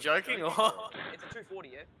 Are you joking or? It's a 240,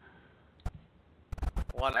 yeah?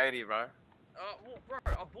 180, bro. Well, bro,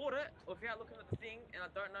 I bought it without looking at the thing, and I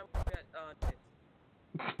don't know about,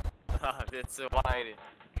 It's a 180.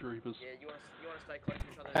 Dreepers. Yeah, you wanna stay close to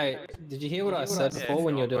each other? Hey, did you hear what I said before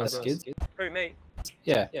when you were doing skids? Who, me?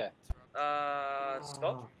 Yeah.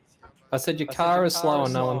 Scott? I said your car is slow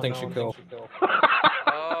and no one thinks you're cool.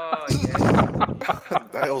 Oh, yeah.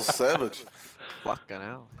 Dale's savage. Fucking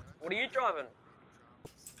hell. What are you driving?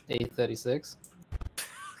 E36.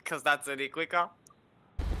 Cause that's any quicker.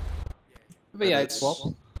 V8 swap.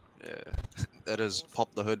 Yeah. That is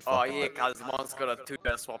pop the hood. Oh yeah, cause mine's got a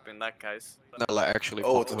 2-year swap in that case. No, like actually.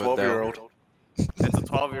 Oh, pop it's a the hood down. 12-year-old. It's a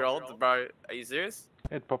 12-year-old, bro. Are you serious?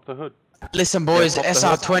 Ed, pop the hood. Listen, boys, Yeah,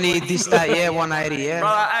 pop the SR20, this, that, yeah, 180, yeah. Bro,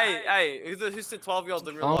 hey, who's the 12-year-old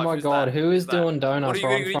in real life? Oh my Who's god, that? who is Who's doing that? What donuts are you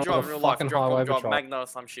right gonna in front drive of in a real life? fucking highway Drive patrol? Magna or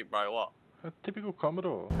some shit, bro. What? A typical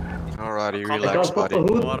Commodore. Alrighty, relax, buddy.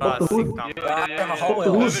 What a sick dumb.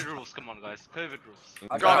 COVID rules, come on guys, COVID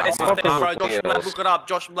rules. Drive S15, bro. Josh Blad, look it up.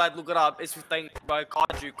 Josh Blad, look it up. S15, bro.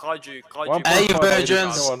 Kaiju. Hey, you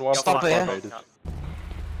virgins, stop it, yeah? 1.5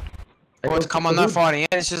 Boys, come on, no fighting, yeah?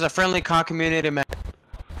 This is a friendly car community, man.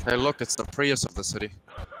 Hey, look, it's the Prius of the city.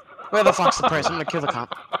 Where the fuck's the price? I'm gonna kill the cunt.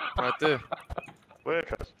 Right there. Where,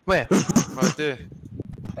 cuz? Where? Right there.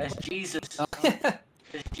 That's Jesus.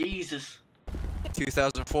 That's Jesus.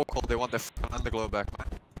 2004 called. They want their fucking underglow back, man.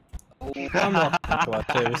 I'm not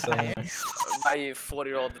like seriously. Hey, you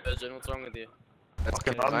 40-year-old virgin. What's wrong with you? That's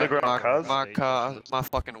Fucking good. underground cars? My car, my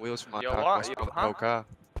fucking wheels for my Yo, car what? cost Yo, more than the huh? whole car.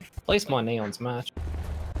 At least my neons match.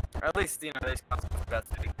 At least, you know, these cars are about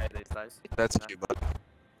 30k these days. That's You know? cute, bud.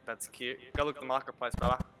 That's cute. Go look at the marketplace,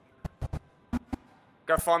 brother.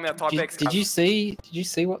 Go find me a Type X. Did you see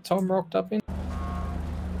what Tom rocked up in?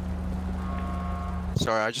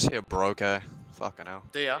 Sorry, I just hear broke, eh? Fucking hell.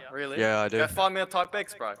 Do ya? Really? Yeah, I do. Go find me a Type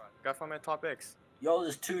X, bro. Go find me a Type X. Yo,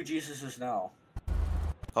 there's 2 Jesuses now.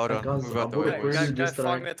 Hold on, move out the way. Go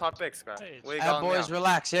find me a Type X, bro. Where you Hey, going boys, now?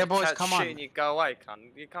 relax. Yeah, boys, Chat come shit on. and you go away, cunt.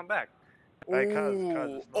 You come back. Hey, cuz,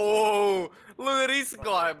 Ooh, oh, look at this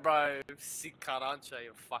guy, bro. Sick cunt, aren't you,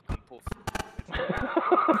 you fucking poof.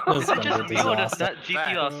 Is it just me or does that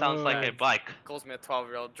GTR sounds like a bike? Calls me a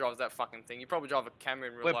 12-year-old, drives that fucking thing. You probably drive a Camry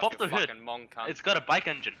in real Wait, life, pop you the hood. fucking mong cunt. It's got a bike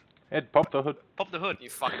engine. Ed, pop the hood. Pop the hood. You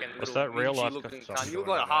fucking What's little that real Gucci life looking stuff cunt. You look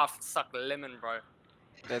going like a on? half-sucked lemon, bro.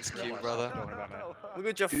 That's cute, brother. Look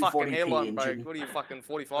at your fucking hairline, bro. What are you, fucking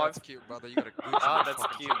 45? That's cute, brother. You got a Gucci. Ah, that's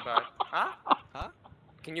cute, bro. Huh? Huh?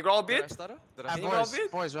 Can you grow a Did I beard? stutter? Did Hey, Can you grow a boys,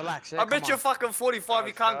 beard? boys, relax. Yeah, I bet come you're on. fucking 45,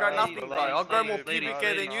 you can't grow nothing, bro. I'll grow more ladies, pubic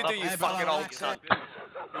hair than you do, you Hey, fucking brother, old relax,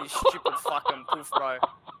 cunt. You stupid fucking poof, bro.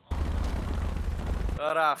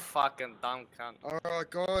 What a fucking dumb cunt. Alright,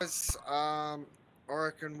 guys. I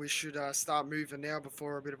reckon we should start moving now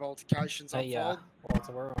before a bit of altercations Hey, unfold.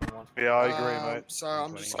 Yeah, I agree, mate. So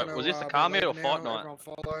I'm just gonna. Was this the be car meet or leaving now, Fortnite? everyone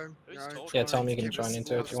follow. You know, Yeah, trying Tom, to you can keep join us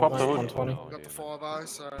into it if you towards want, mate. the 120. Got the 5-0,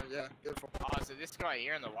 so yeah, beautiful. Oh, is it this guy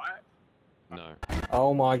here in the white? No.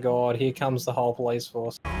 Oh my god, here comes the whole police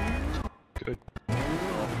force. Good. Oh,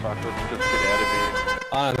 fuck, let's just get out of here.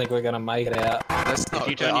 I don't think we're gonna make it out. That's not. If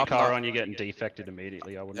you turn your I'm car not- on, you're getting defected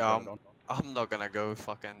immediately. I wouldn't Yeah, put it on. I'm not gonna go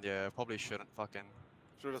fucking. Yeah, probably shouldn't fucking.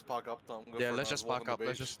 Should we just park up, Tom? Go Yeah, for a let's nice just walk park on up. the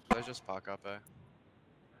Let's beach. just park up, eh?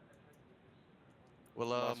 We'll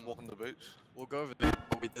Nice walk on the beach. we'll go over there.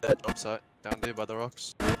 We did that job site down there by the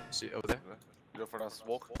rocks. See over there. Go for a nice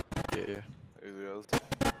walk. Yeah, yeah. Easy as.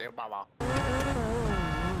 Yeah, baba.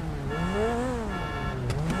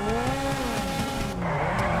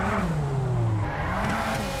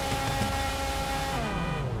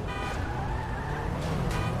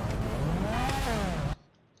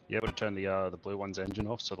 You able to turn the blue one's engine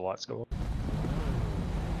off so the lights go off?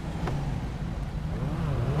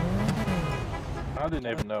 I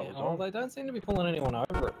didn't even know it was Oh, on. they don't seem to be pulling anyone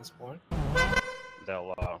over at this point.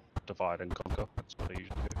 They'll divide and conquer. That's what they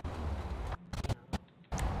usually do.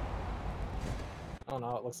 Oh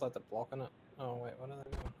no, it looks like they're blocking it. Oh wait, what are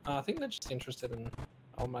they doing? I think they're just interested in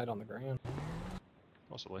old mate on the ground.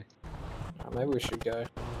 Possibly. Maybe we should go.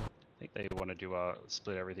 I think they want to do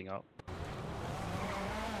split everything up.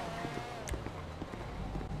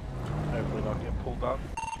 Hopefully not get pulled up.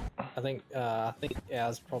 I think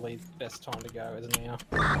ours probably best time to go is now.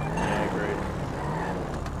 Yeah, agreed.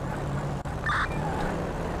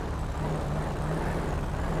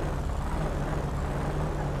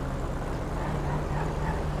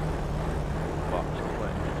 Fuck, just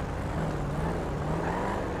wait.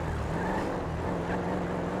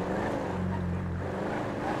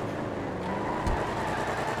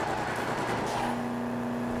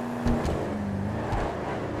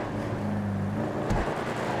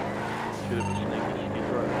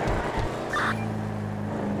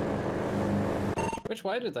 Which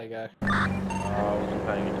way did they go? I wasn't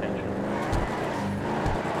paying attention.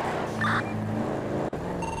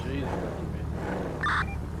 Jesus, that's a bit.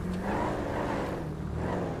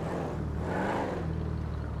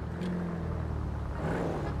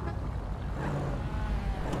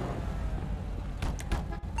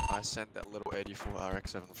 I sent that little 84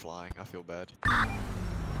 RX-7 flying. I feel bad.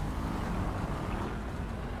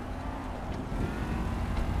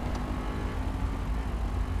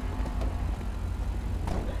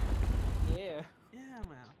 Yeah. Yeah,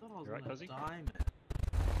 man. I thought I was You right, gonna Cuzzy? die, man.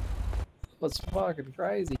 That's fucking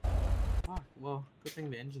crazy. Fuck. Well, good thing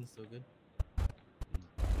the engine's still good.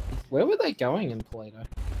 Where were they going in Plato?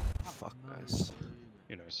 Fuck knows.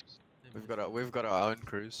 Who knows? We've got our own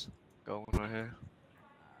cruise going right here.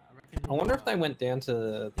 I wonder if they went down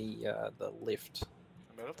to the lift.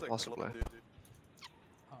 Possibly.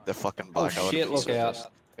 They're fucking Oh black. shit! Look out!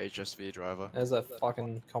 HSV driver. There's a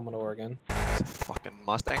fucking Commodore again. It's a fucking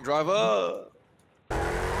Mustang driver.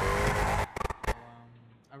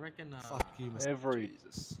 I reckon. Fuck you, Mr. Every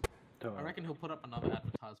Jesus. I reckon he'll put up another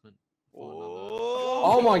advertisement.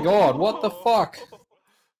 Oh my god! What the fuck?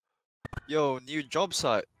 Yo, new job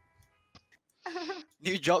site.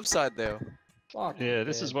 New job site there. Fuck. Yeah,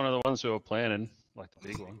 this is one of the ones we were planning, like the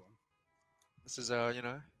big one. This is you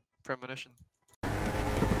know, premonition.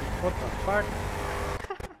 What the fuck?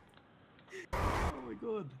 Oh my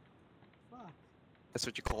god. Fuck. That's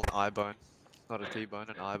what you call an eye bone, not a T-bone,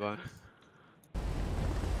 an eye bone.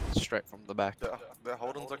 Straight from the back. That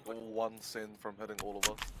Holden's like all 1 cent from hitting all of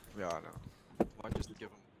us. Yeah, I know. Might just give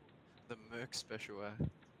him the Merc special. And then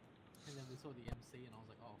we saw the MC, and I was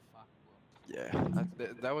like, oh fuck. Yeah,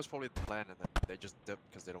 that was probably the plan, and then they just dipped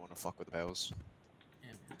because they don't want to fuck with the bells.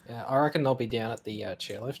 Yeah, I reckon they'll be down at the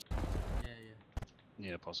chairlift.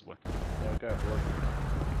 Yeah, possibly. Yeah, go for it.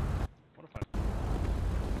 What if I...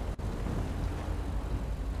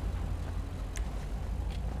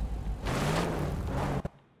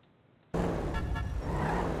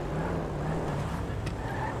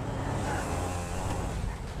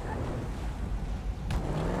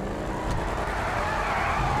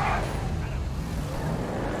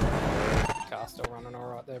 Car still running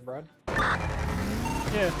alright there, Brad?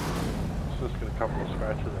 Yeah. It's just got a couple of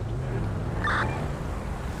scratches at the end.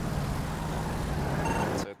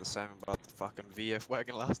 I'd say the same about the fucking VF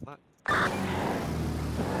wagon last night. Yeah,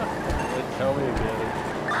 tell me about it.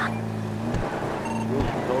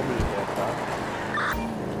 Wilson told me about that.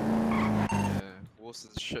 Yeah,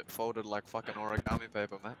 Wilson's shit folded like fucking origami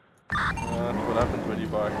paper, man. That's what happens when you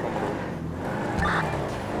buy a Commodore.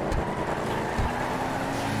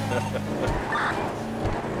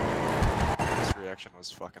 His reaction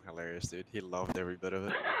was fucking hilarious, dude. He loved every bit of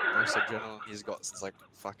it. Most adrenaline he's got since like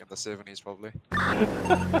fucking the 70s, probably. Yeah,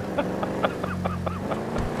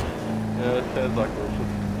 it sounds like Wilson.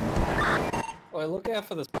 Oh, look out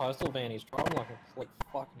for this postal van. He's driving like a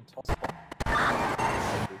fucking toss.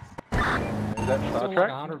 Is that He's Star doing Trek?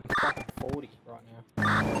 like 140 right now.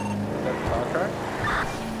 Is that Star Trek?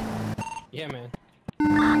 Yeah, man.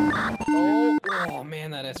 Oh man,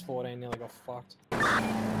 that S14 nearly got fucked. They're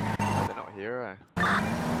not here, eh? Where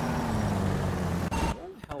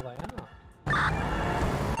the hell they are? I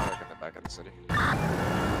reckon they're back in the city.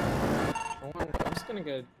 I'm just gonna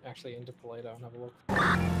go actually into Paleto and have a look.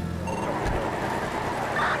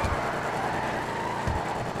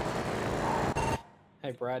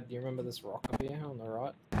 Hey Brad, do you remember this rock up here on the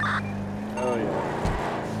right? Oh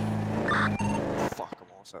yeah. Fuck, I'm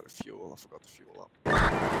almost out of fuel. I forgot to fuel up.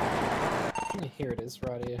 Here it is,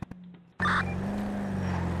 right here.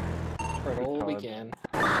 For it all we can.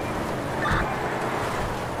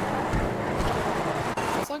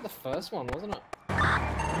 It's like the first one, wasn't it?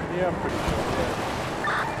 Yeah, I'm pretty sure.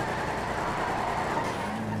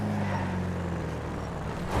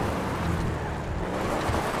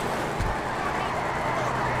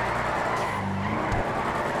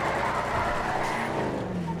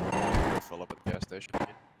 Fill up at the gas station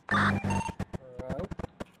again.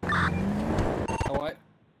 Oh wait,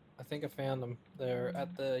 I think I found them. They're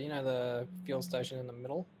at the, you know, the fuel station in the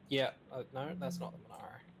middle? Yeah, no, that's not the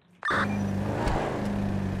Monaro.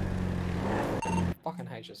 Fucking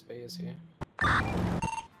HSB is here.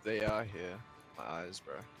 They are here. My eyes,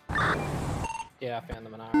 bro. Yeah, I found the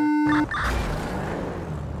Monaro.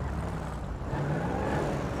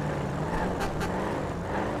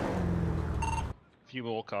 A few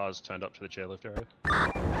more cars turned up to the chairlift area.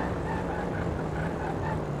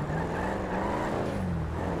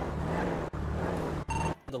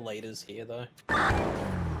 The leader's here though.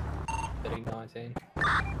 3019.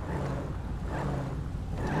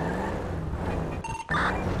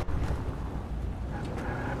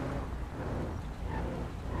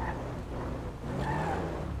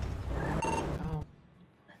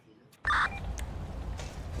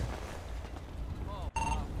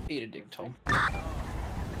 Eat a dick, Tom.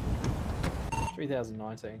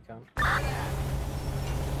 3019, cunt.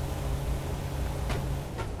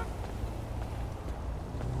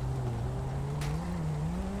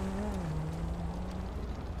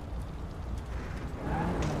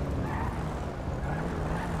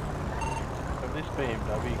 And this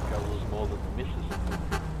BMW goes more than the missus.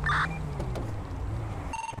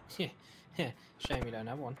 Yeah, shame you don't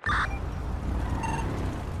have one.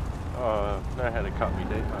 Oh, know how to cut me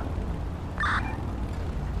deep, mate.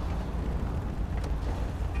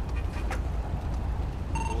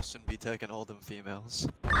 Wilson be taking all them females.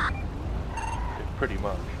 Pretty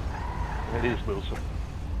much. It is Wilson.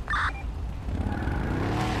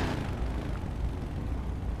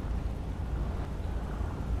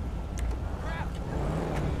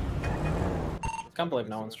 Can't believe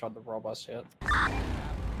no one's tried to rob us yet.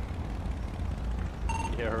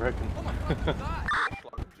 Yeah, I reckon.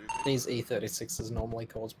 These E36s normally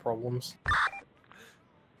cause problems.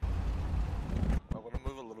 I want to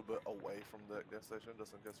move a little bit away from the gas station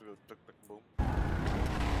just in case we go tick tick boom.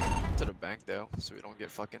 To the bank though, so we don't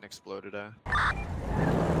get fucking exploded out.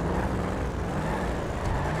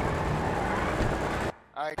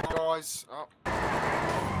 Hey guys. Oh.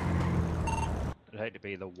 I'd hate to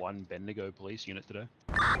be the one Bendigo police unit today.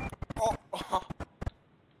 Oh.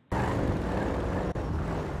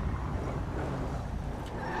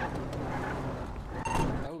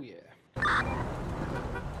 Oh yeah.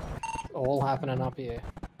 All happening up here.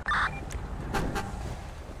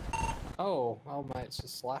 Oh, old mate's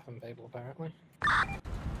just slapping people apparently.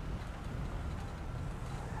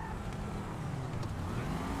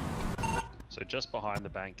 So just behind the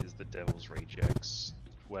bank is the Devil's Rejects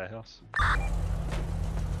warehouse.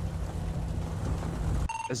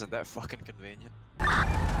 Isn't that fucking convenient?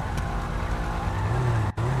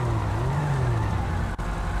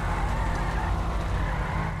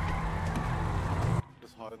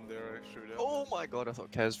 Just hide in there, shoot out. Oh my god, I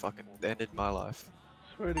thought Kaz fucking ended my life.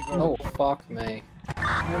 Swear to God. Oh fuck me.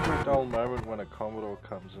 Never a dull moment when a Commodore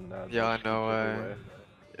comes in there. Yeah, I know.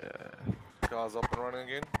 Yeah. Cars up and running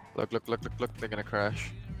again. Look, they're gonna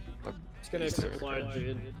crash. Look. It's gonna explode,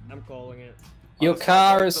 dude. I'm calling it. Your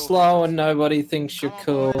car is slow and nobody thinks you're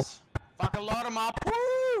cool. Fucking load them up.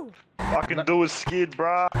 Woo! Fucking do a skid,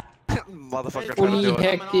 bruh. Motherfucker trying to Fully do it.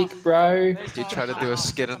 hectic, bro. You try to do a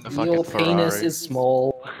skid in the fucking Your Ferrari. penis is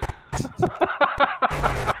small.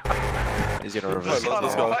 He's gonna reverse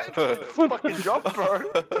Let's it. go. Fucking job, bro.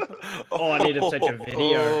 Oh, I need to take a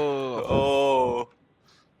video. Oh.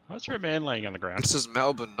 What's for a man laying on the ground? This is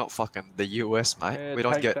Melbourne, not fucking the US, mate. Yeah, we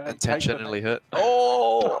don't take get that, intentionally hit.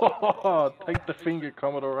 Oh! Take the finger,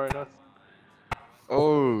 Commodore owner.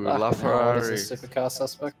 Oh, La Ferrari. Is a supercar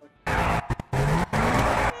suspect?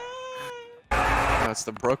 That's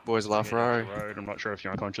the broke boys, La Ferrari. Road. I'm not sure if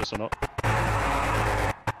you're unconscious or not.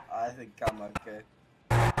 I think I'm okay.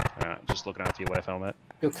 Alright, just looking after your left helmet.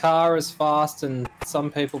 Your car is fast and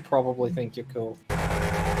some people probably think you're cool.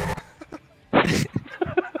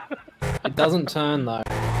 It doesn't turn though.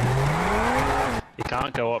 You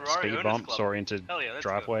can't go up speed bumps or into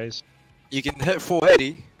driveways. You can hit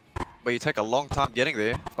 480, but you take a long time getting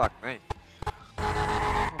there. Fuck me.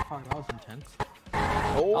 Oh fuck, that was intense.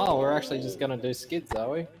 Oh, we're actually just gonna do skids, are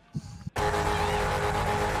we?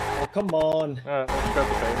 Oh, come on. Let's grab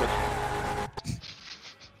the famous.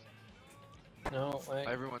 No, wait.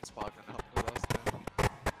 Everyone's parking up with us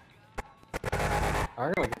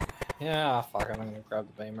I'm gonna... Yeah, fuck it, I'm gonna grab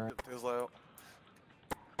the beamer. Tesla out.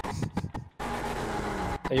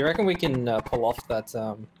 So you reckon we can pull off that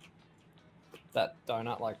that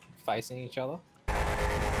donut like facing each other?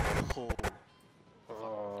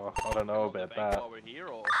 Oh, I don't know about that. While we're here,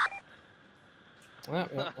 or... Yeah,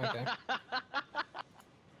 okay.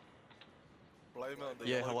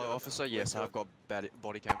 Yeah, hello officer. Yes, I've got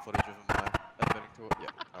body cam footage of him admitting to it.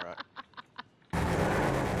 Yeah, alright.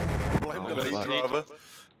 Blame the lead driver.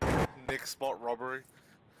 Next spot robbery.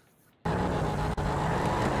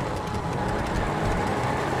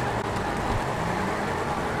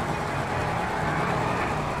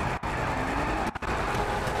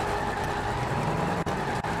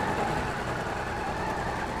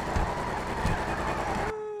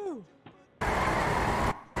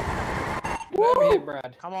 Over here,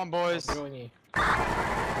 Brad. Come on, boys. I'll join you.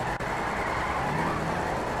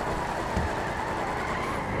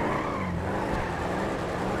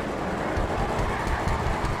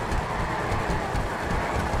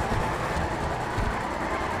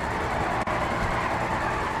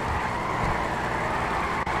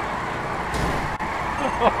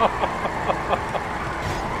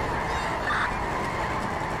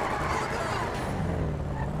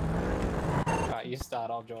 Alright, you start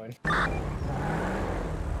Alright, I'll join.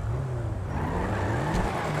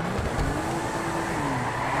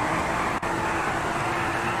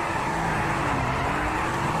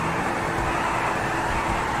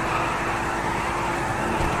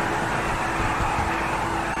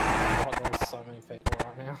 Oh, there's so many people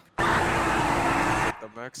right now. The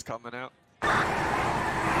Merc's coming out.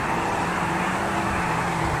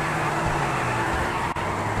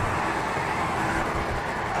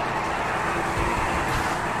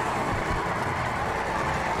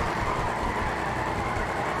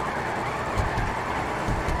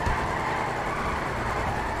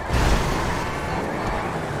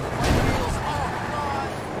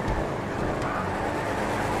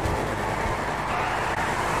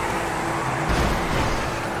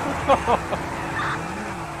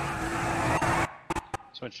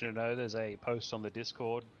 Just want you to know there's a post on the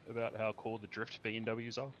Discord about how cool the drift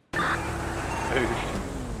BMWs are.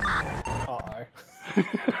 Uh-oh.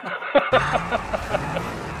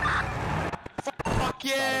 Fuck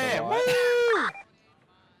yeah! Woo!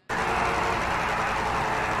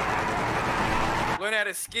 Learn how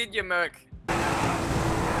to skid, you merc.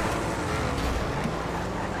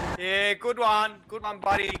 Yeah, good one,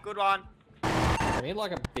 buddy, good one. I need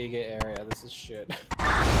like a bigger area, this is shit.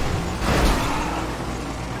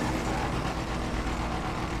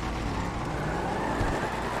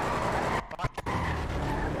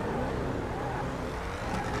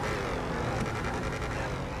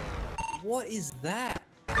 What is that?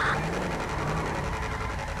 Pretty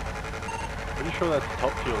sure that's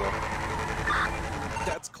top fuel.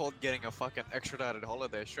 That's called getting a fucking extradited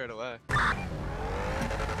holiday straight away.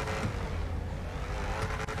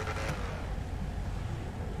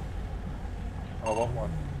 I want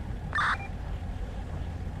one.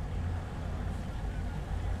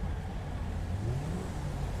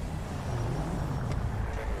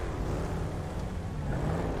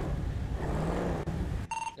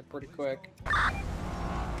 They're pretty quick.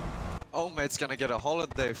 Oh, mate's gonna get a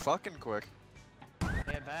holiday fucking quick.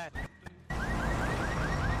 Yeah, bad.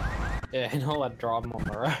 Yeah, and I'll let drive them on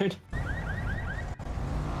the road.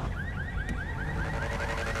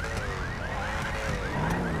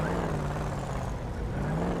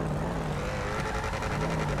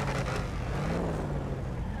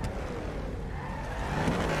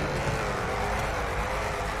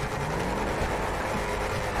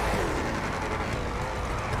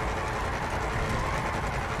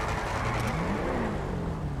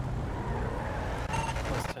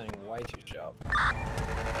 It's turning way too sharp.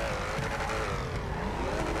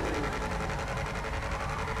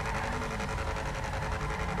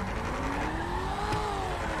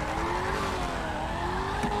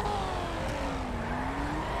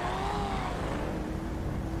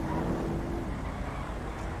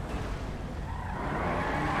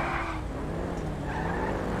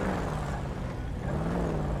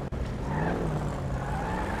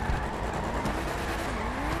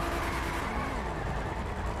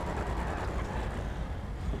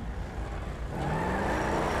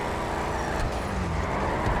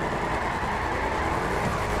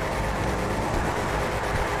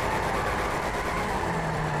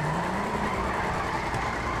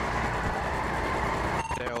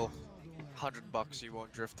 Dale, $100 you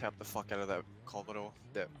won't drift tap the fuck out of that Commodore,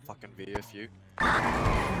 that fucking VFU.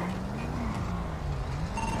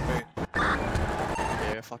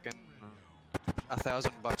 Yeah, fucking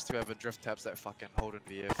 $1,000 to whoever drift taps that fucking Holden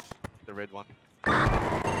VF, the red one.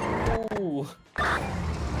 Ooh.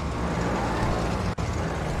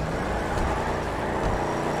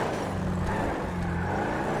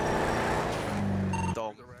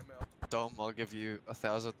 Dom, I'll give you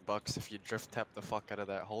 $1,000 if you drift tap the fuck out of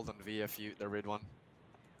that Holden VFU, the red one.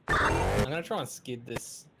 I'm gonna try and skid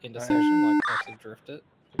this intersection, like actually drift it.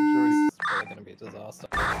 It's probably gonna be a disaster.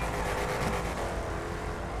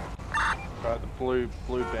 Right, the blue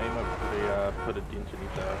beamer put a dent in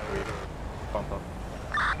his rear bumper.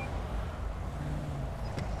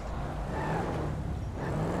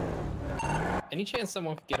 Any chance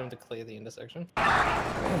someone could get him to clear the intersection?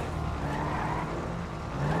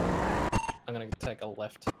 I'm gonna take a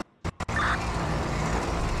left.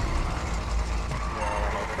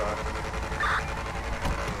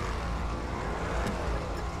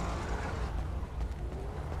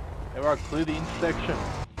 Alright, clear the intersection.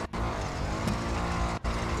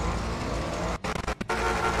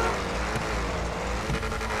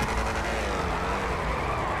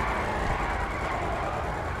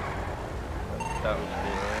 That was good.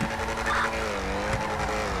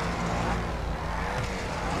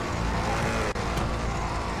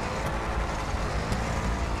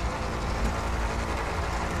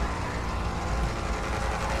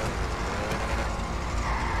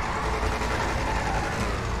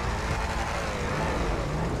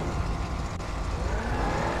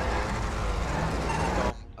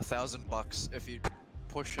 $1,000 if you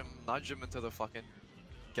push him, nudge him into the fucking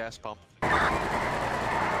gas pump.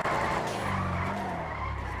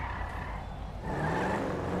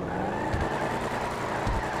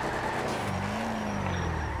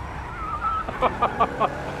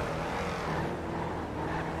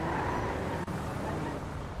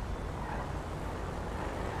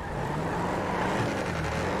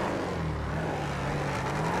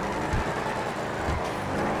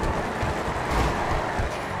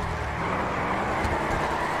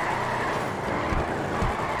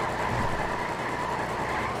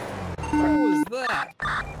 What was that?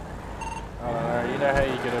 I don't know, you know how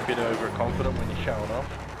you get a bit overconfident when you're showing off?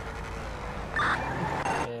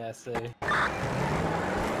 Yeah, I see.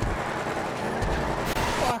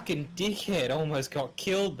 Fucking dickhead almost got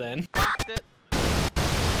killed then.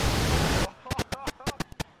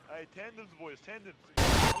 Hey, tandems, boys, tandems.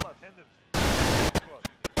 Hold on, tandems. Come on.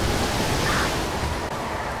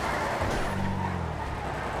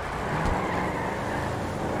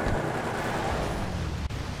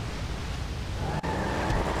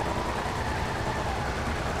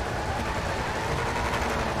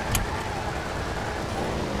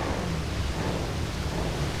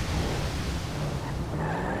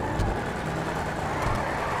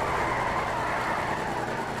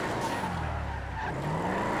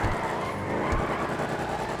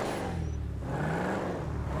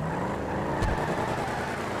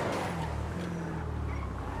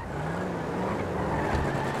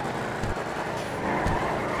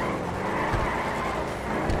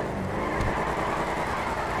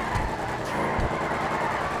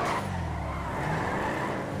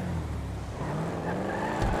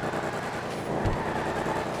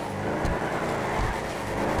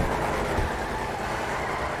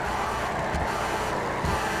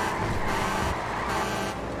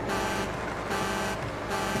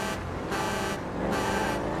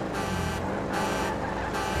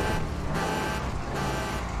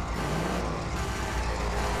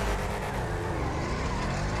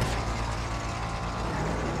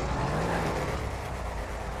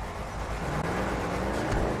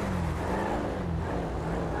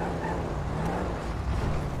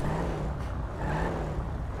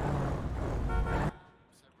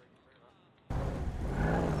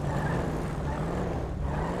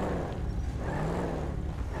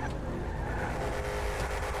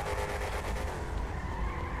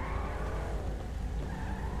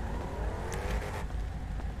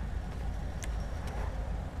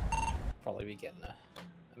 Probably be getting a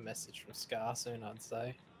message from Scar soon, I'd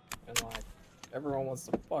say. And like, everyone wants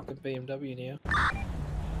the fucking BMW now.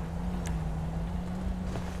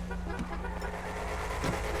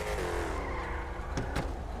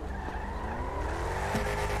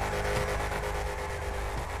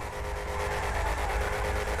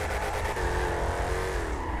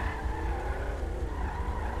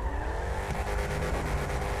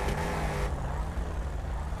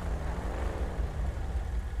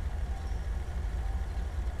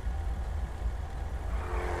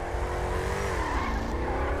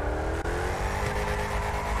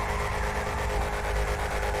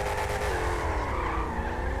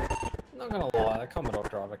 Not gonna lie, the Commodore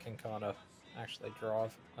driver can kind of actually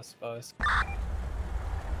drive, I suppose.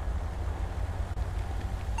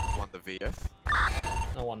 Want the VF?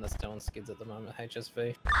 No one that's doing skids at the moment,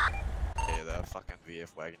 HSV. Yeah, that fucking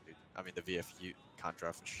VF wagon, dude. I mean, the VF Ute can't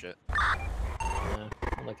drive for shit. Yeah,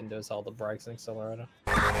 all they can do is hold the brakes and accelerator.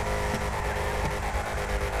 It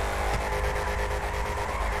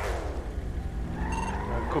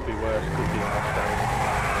could be worse, could be a Mustang.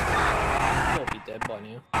 He'll be dead by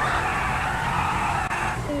now.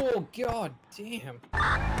 Oh god damn! Oh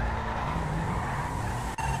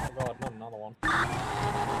god, not another one.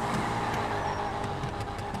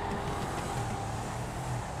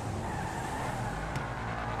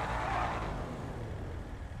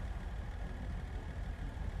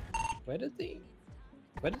 Where did the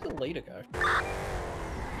leader go?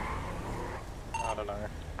 I don't know.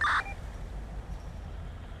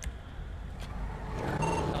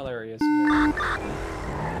 Oh, there he is.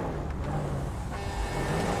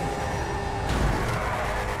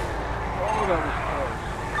 Oh, that was close.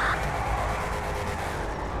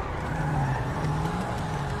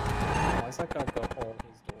 Why is that guy got all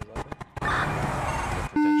his doors open? The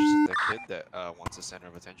pretentious is the kid that wants the center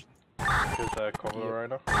of attention. Because Commodore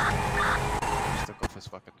owner. Just took off his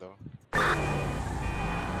fucking door.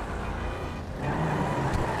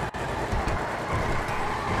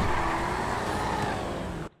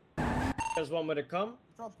 There's one way to come.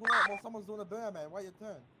 Try to pull out while someone's doing a burn, man. Wait your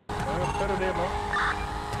turn. Put it in, man.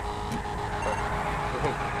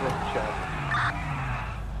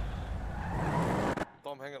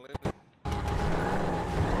 Tom, hang on.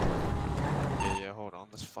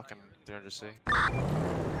 fucking 300C.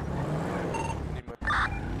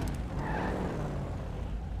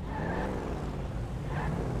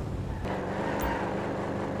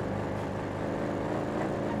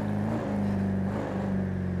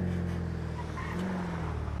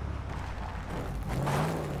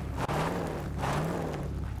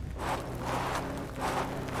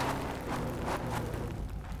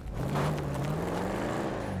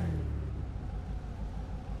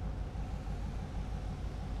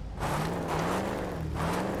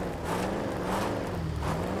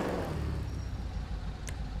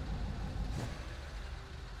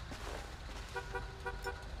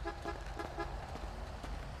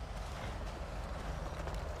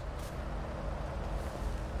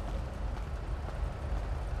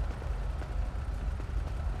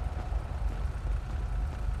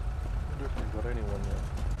 Got anyone yet?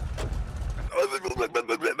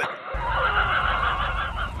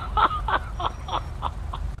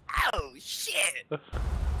 Oh shit!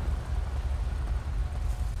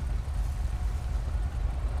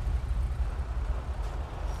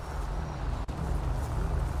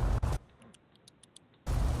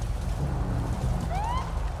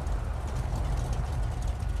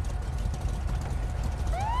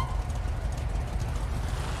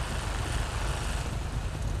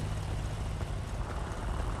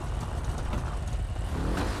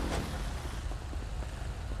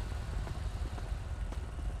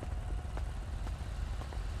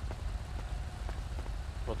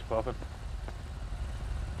 What's poppin'?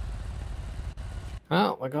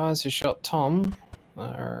 Well, the guys who shot Tom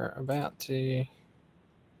are about to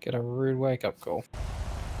get a rude wake-up call.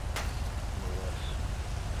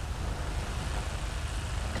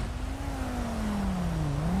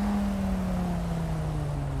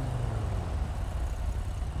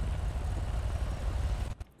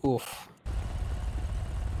 Oof.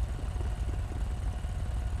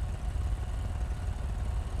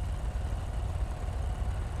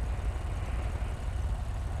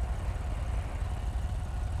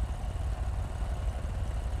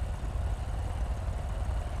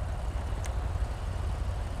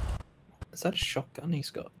 Is that a shotgun he's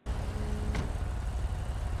got?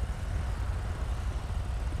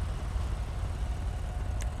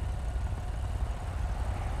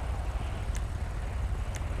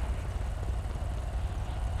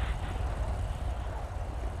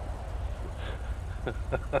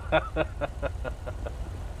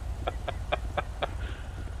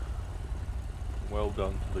 Well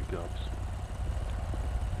done to the Gubs.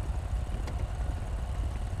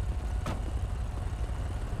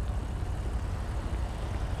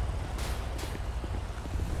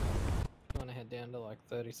 You want to head down to like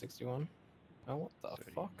 3061? Oh, what the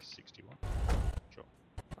fuck? 61. Sure.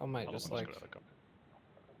 I might Another just one's like. got a gun.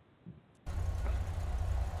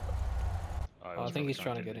 Oh, I think he's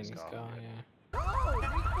trying to get in his car, yeah.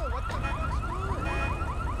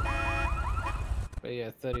 But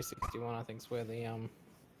yeah, 3061 I think is where the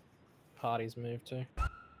parties moved to.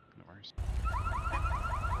 No worries.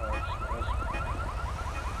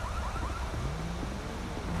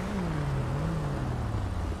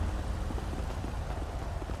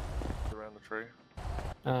 Around the tree.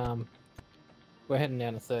 We're heading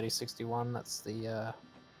down to 3061. That's the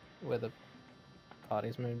where the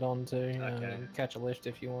party's moved on to. Okay. Catch a lift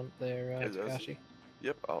if you want there, Takashi.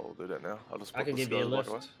 Yep, I'll do that now. I'll just. I can give you a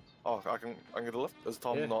lift. Oh, I can get a lift. Is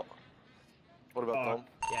Tom Yeah. not? What about Tom?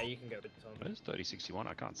 Yeah, you can go with Tom. Where's 3061?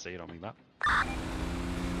 I can't see it on my map.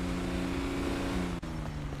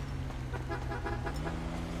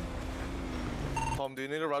 Tom, do you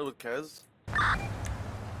need a ride with Kaz?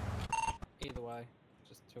 Either way,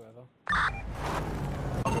 just whoever.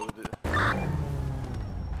 I'll go with it.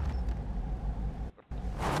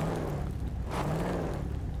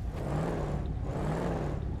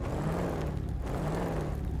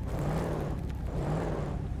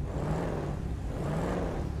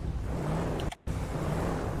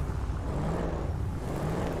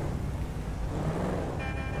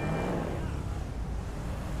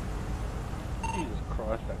 Jesus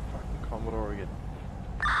Christ, that fucking Commodore again.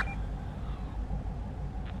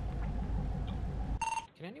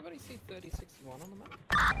 Can anybody see 3061 on the map?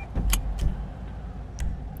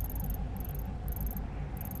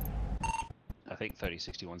 I think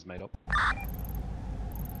 3061's made up. I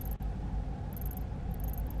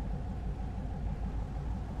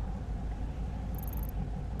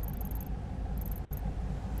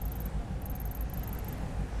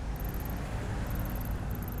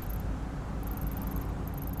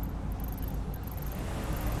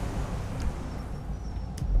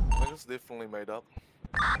think it's definitely made up.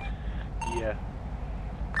 Yeah.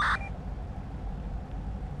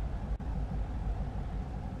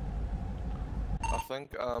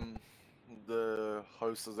 think the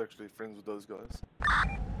host is actually friends with those guys.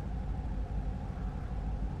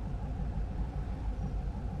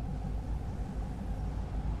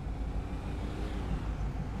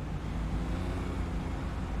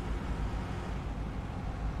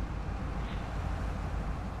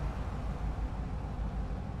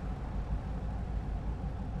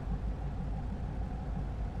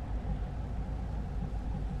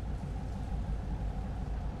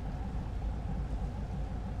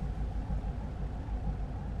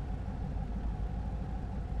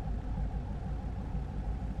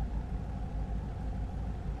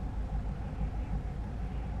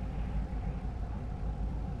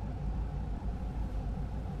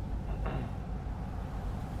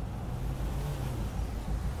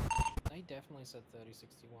 They definitely said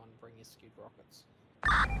 3061, bring your skewed rockets.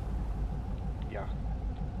 Yeah.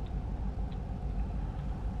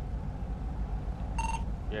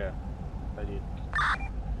 Yeah, they did.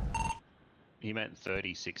 He meant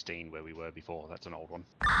 3016 where we were before. That's an old one.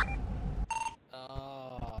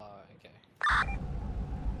 Oh, okay.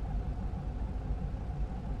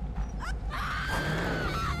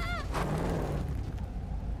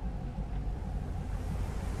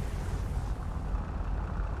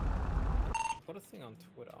 Put a thing on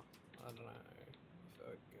Twitter. I don't know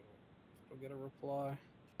if it'll get a reply.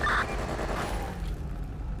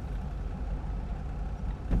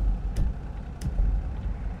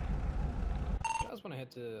 You guys want to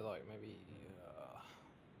head to like maybe?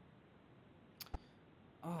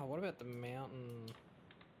 Oh, what about the mountain?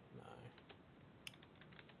 No.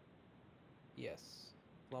 Yes.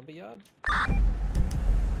 Lumberyard?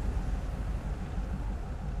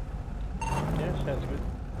 Yeah, sounds good.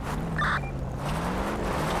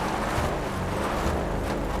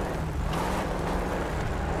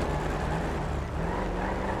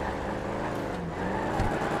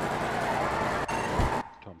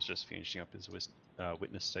 Tom's just finishing up his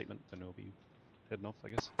witness statement, then we'll be heading off, I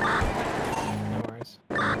guess. No worries.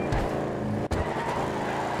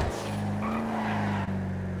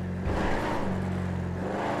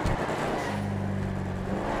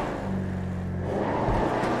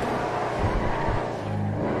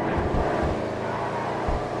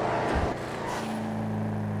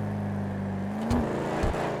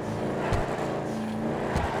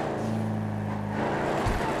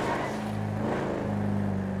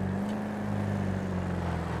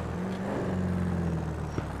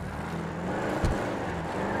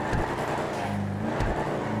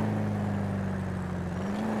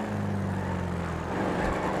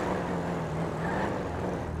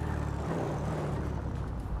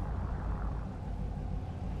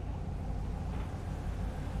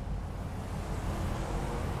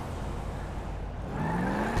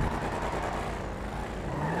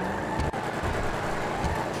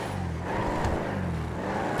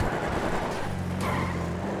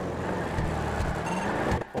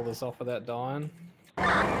 Pull this off without dying.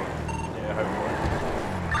 Yeah, hopefully.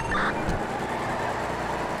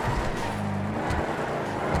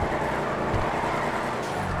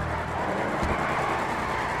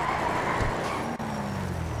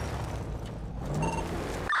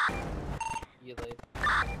 You lead.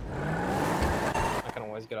 I can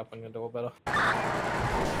always get up on your door better.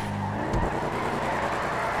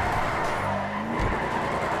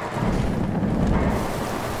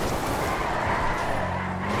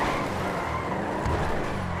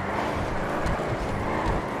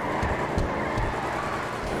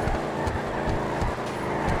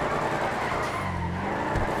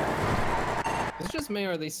 Is it just me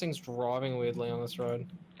or are these things driving weirdly on this road?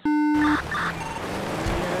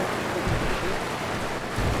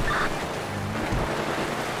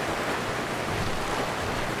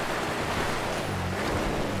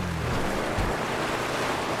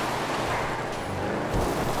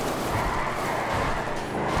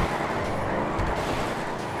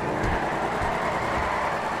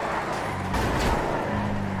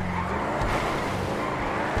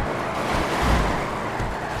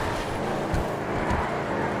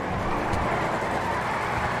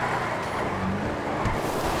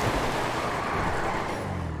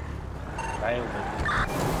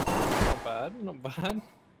 Not bad, not bad.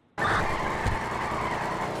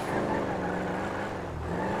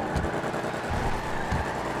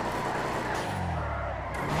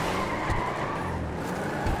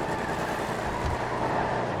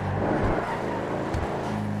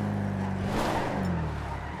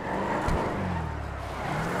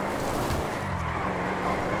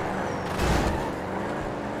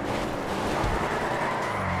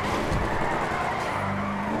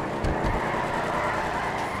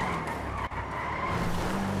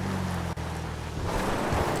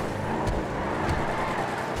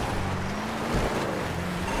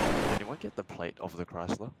 plate of the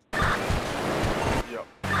Chrysler? Yep.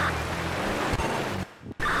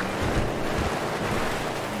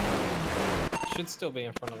 Should still be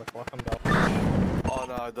in front of the clock and bell. Oh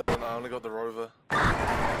no, I don't. I only got the Rover.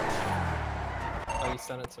 Oh, you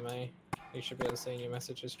sent it to me. You should be able to see in your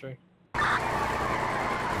message history.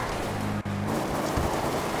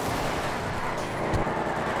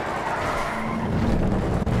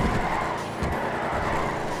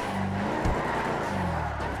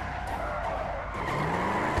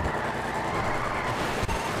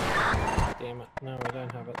 Damn it. No, we don't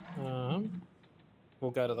have it.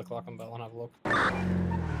 We'll go to the clock and bell and have a look.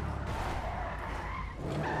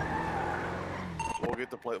 We'll get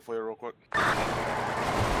the plate for you real quick.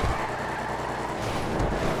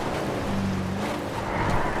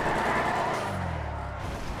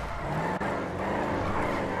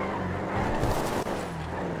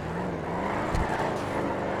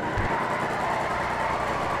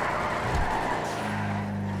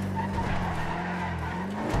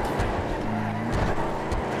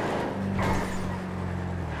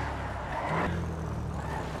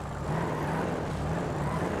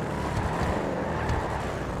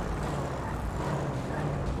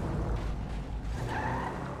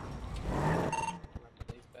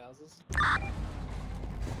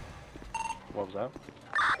 What was that?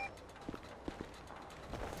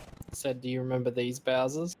 Said, do you remember these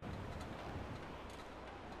Bowsers?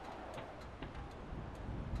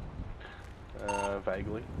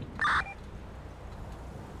 Vaguely.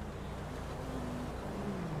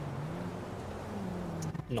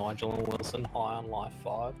 Nigel and Wilson high on life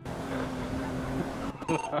 5.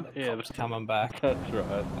 Yeah, it's coming back. That's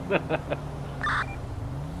right.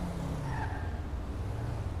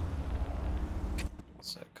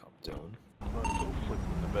 What's that cop doing? Still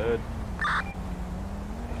flipping the bird.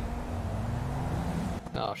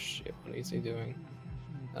 Oh shit, what is he doing?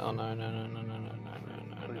 Oh no, no, no, no, no, no, no, no,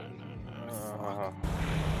 no, no, no, no.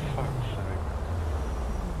 Fuck's sake.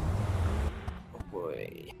 Oh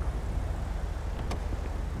boy.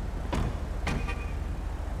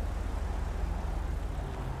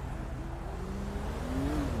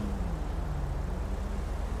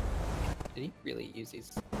 Did he really use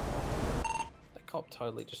his... That cop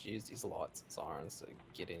totally just used his lights and sirens to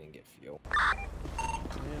get in and get fuel.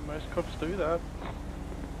 Yeah, most cops do that.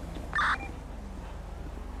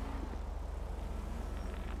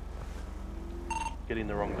 Get in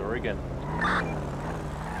the wrong door again.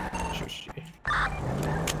 Shush you.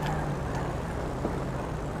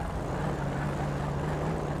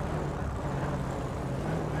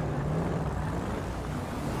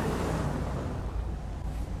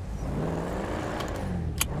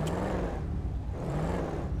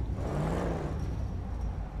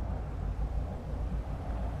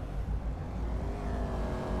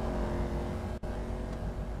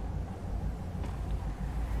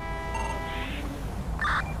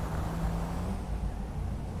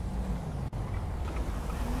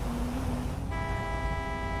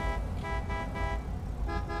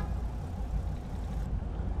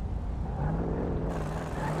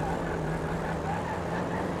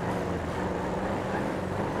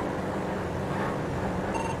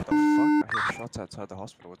 Shots outside the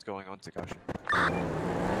hospital. What's going on, Takashi?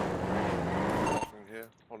 Nothing here,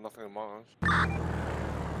 or nothing in my eyes.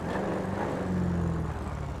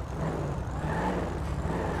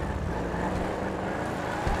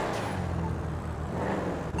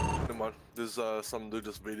 Never mind. There's some dude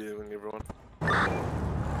just videoing everyone. I'm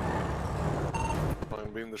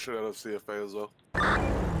beating the shit out of CFA as well.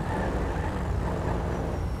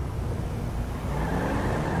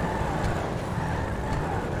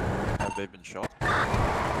 Have they been shot?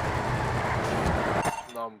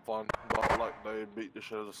 No, I'm fine. But like they beat the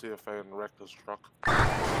shit out of CFA and wrecked his truck. Go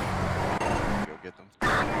get them.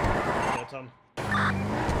 Yeah, Tom.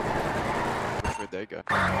 Which way they go?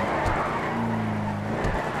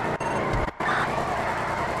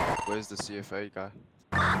 Where's the CFA guy?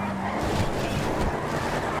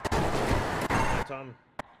 Yeah, Tom.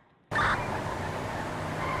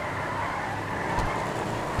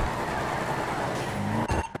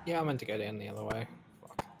 Yeah, I meant to go down the other way.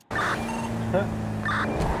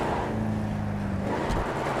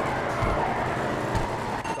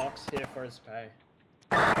 Doc's here for his pay.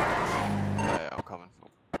 Yeah, I'm coming for.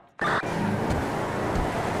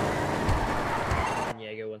 And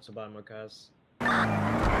Jaeger wants to buy more cars.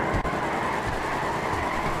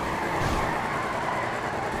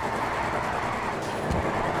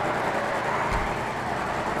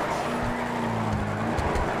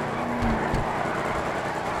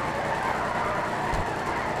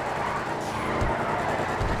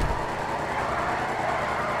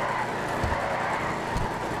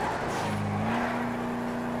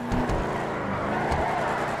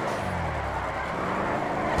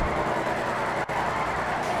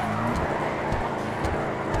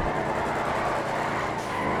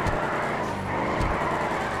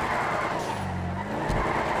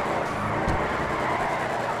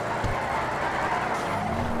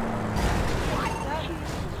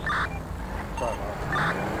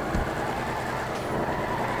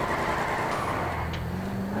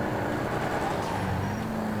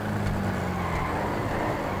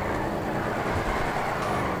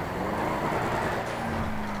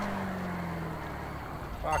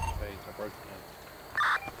 I broke the hand.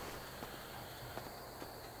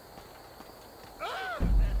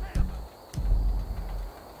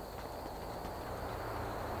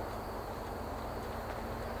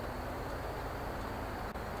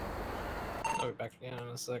 I'll be back down in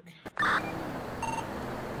a sec. It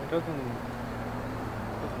doesn't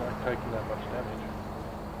like taking that much damage.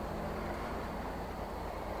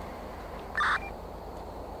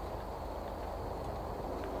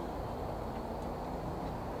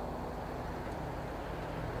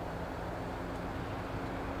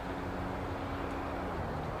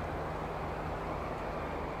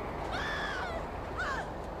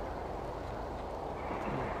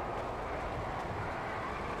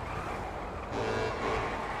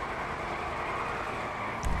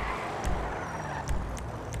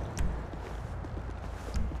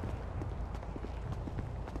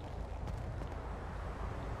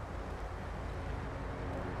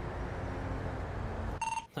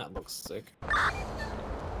 That looks sick.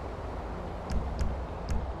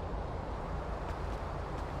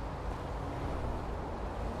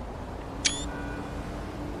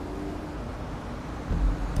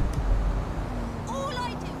 All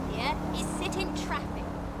I do here is sit in traffic.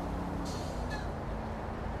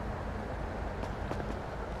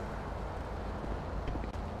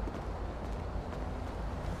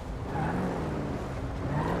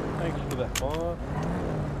 Thanks for that fire.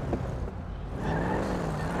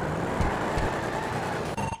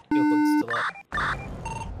 Your hood's still up.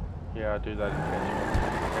 Yeah, I do that intentionally.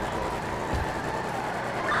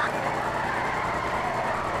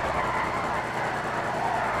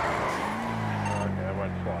 Okay, I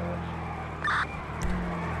won't fly this.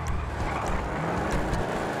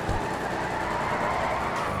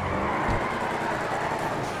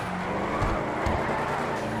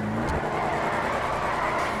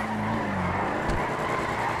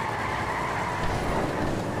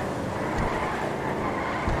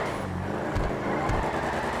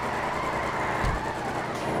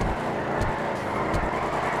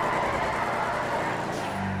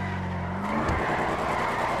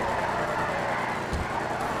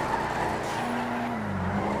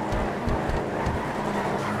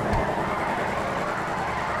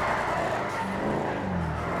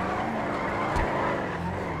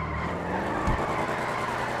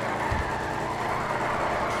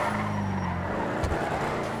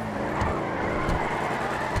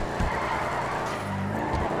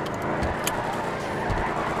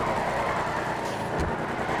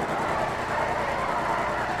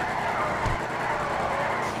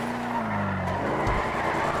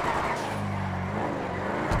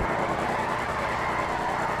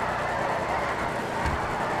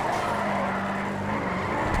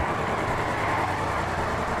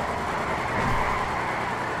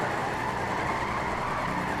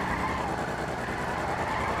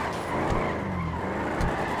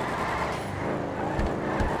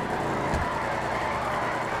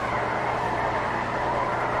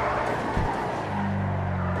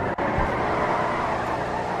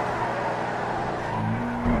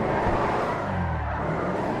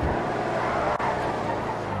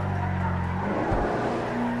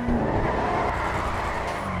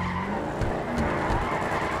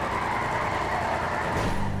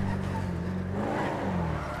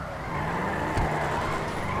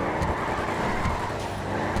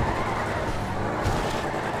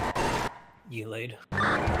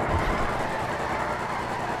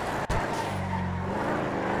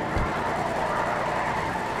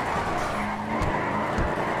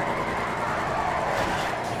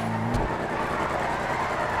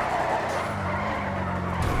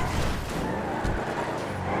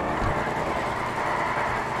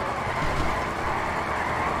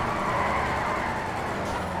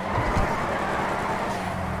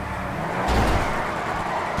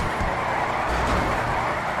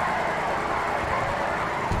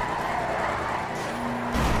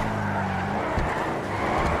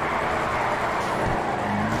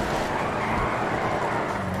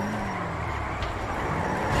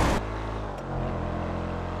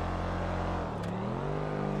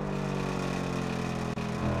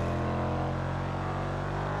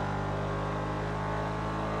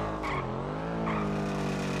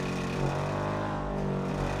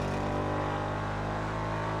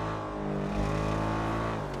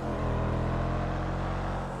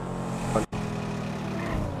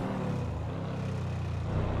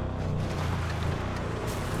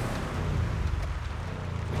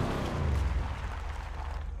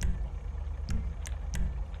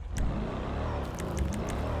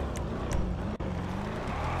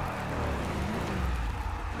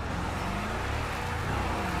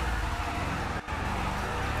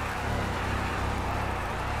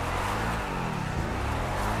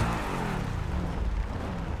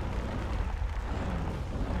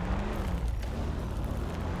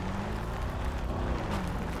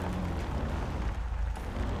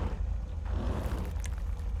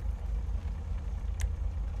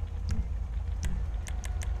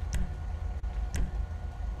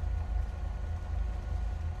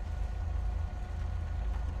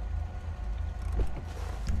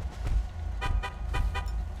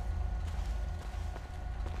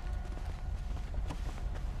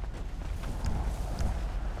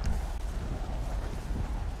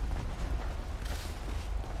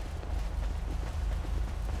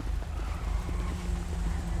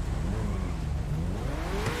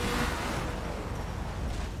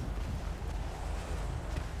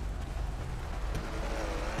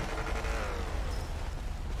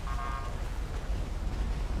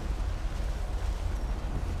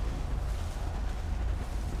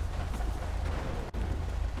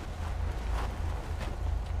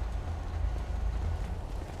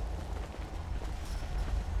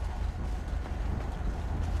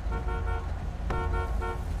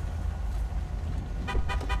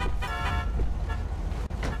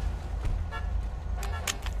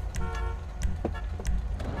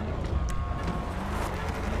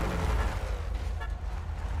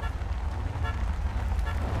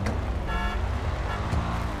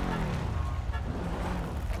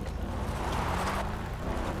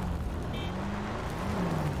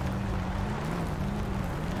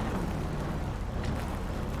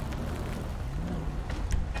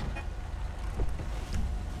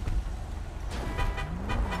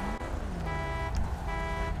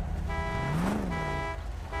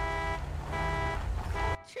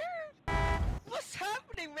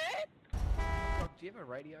 a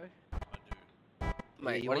radio?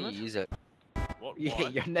 Mate, you why on don't you it? use it? What? Yeah, Why?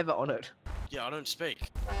 you're never on it. Yeah, I don't speak.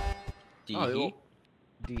 Do you Oh, hear? well,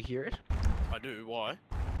 do you hear it? I do. Why?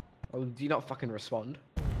 Oh, do you not fucking respond?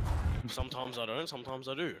 Sometimes I don't. Sometimes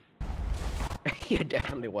I do. You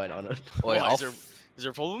definitely weren't on it. Wait, Why, I'll is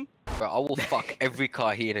there a problem? Bro, I will fuck every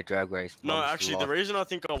car here in a drag race. No, Mum's actually, life. the reason I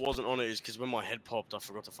think I wasn't on it is because when my head popped, I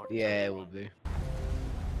forgot to fucking. Yeah, it will be.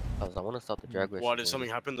 I want to start the drag race. Why did something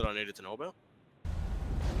happen that I needed to know about?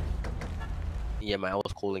 Yeah, mate, I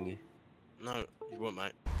was calling you. No, you weren't,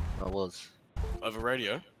 mate. I was. Over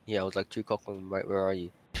radio? Yeah, I was like, "Two Cockman, mate, where are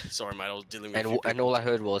you?" Sorry, mate, I was dealing with. And all I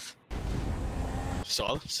heard was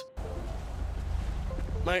silence.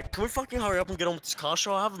 Mate, can we fucking hurry up and get on with this car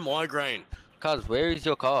show? I have a migraine. Cuz, where is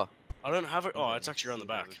your car? I don't have it. Oh, it's actually around the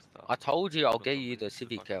back. I told you I'll get you the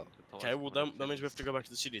Civic out. Okay, well that means we have to go back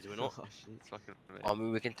to the city, do we not? I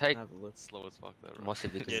mean, we can take Let's slow as fuck though. my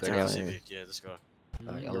Civic Yeah, and take go the down. Civic. Yeah, let's go.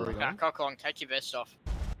 Alright, I'll look. Cocklong, take your vest off.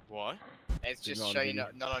 Why? It's just not on show you duty.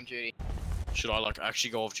 not on duty. Should I like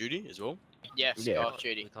actually go off duty as well? Yes, Yeah. go off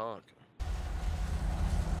duty. We can't.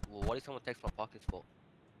 Well, what if someone takes my pockets for?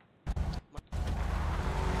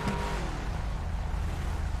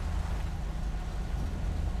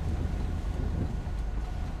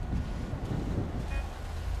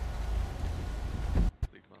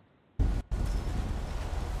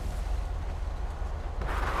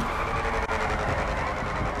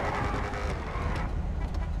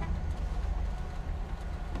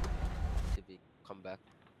 Civic, come back.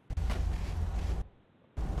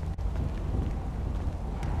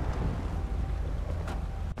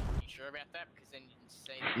 You sure about that? Because then you can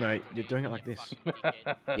see. No, you're doing it like this.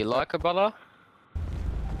 You like it, brother?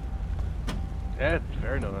 Yeah, it's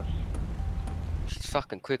very nice. She's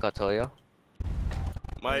fucking quick, I tell ya.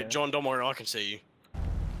 Mate, John, don't worry, I can see you.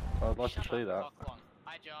 I'd like to see that.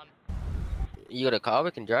 Hi, John. You got a car?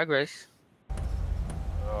 We can drag race.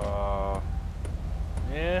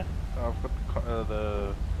 Yeah, I've got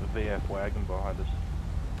the VF wagon behind us.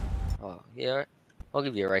 Oh, yeah, alright. I'll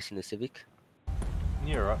give you a race in the Civic.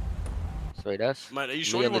 Yeah, right. Sweet ass. Mate, are you Me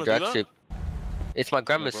sure you on the want to do drag that? strip. It's my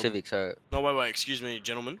grandma's problem. Civic, so No, wait, excuse me,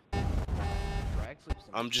 gentlemen.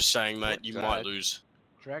 I'm just saying, mate, you drag? might lose.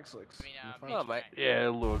 Drag slicks. oh, mate. Yeah,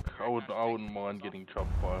 look, I wouldn't mind getting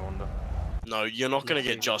chopped by Honda. No, you're not gonna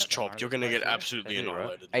get just chopped. You're gonna get absolutely Hey, right.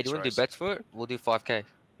 annihilated. Hey, do you this want to race. do bets for it? We'll do 5k.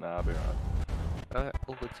 Nah, I'll be alright. Alright,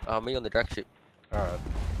 all good. Me on the drag strip. Alright.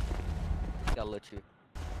 I'll let you.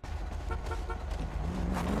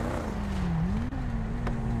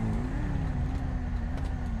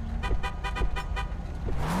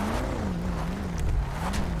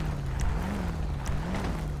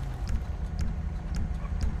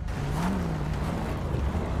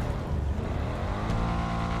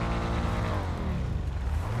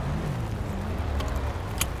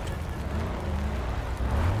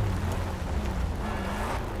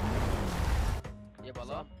 Yeah,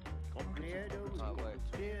 brother. Oh, wait.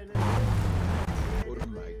 Oh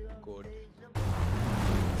my god.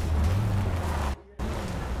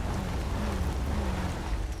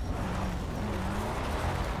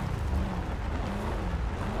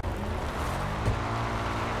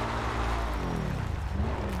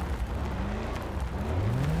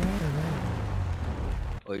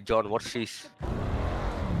 Oi, John, watch this.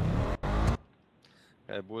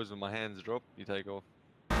 Hey boys, when my hands drop, you take off.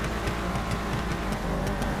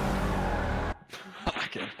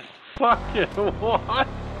 Fucking what?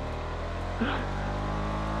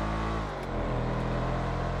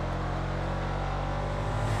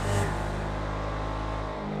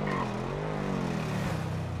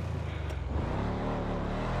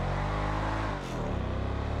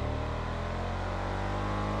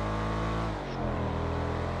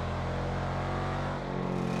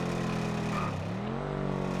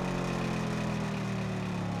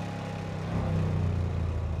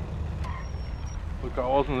 Look, I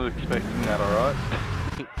wasn't expecting that, alright?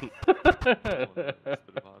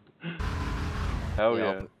 Hell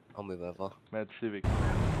yeah. I'll move over. Mad Civic.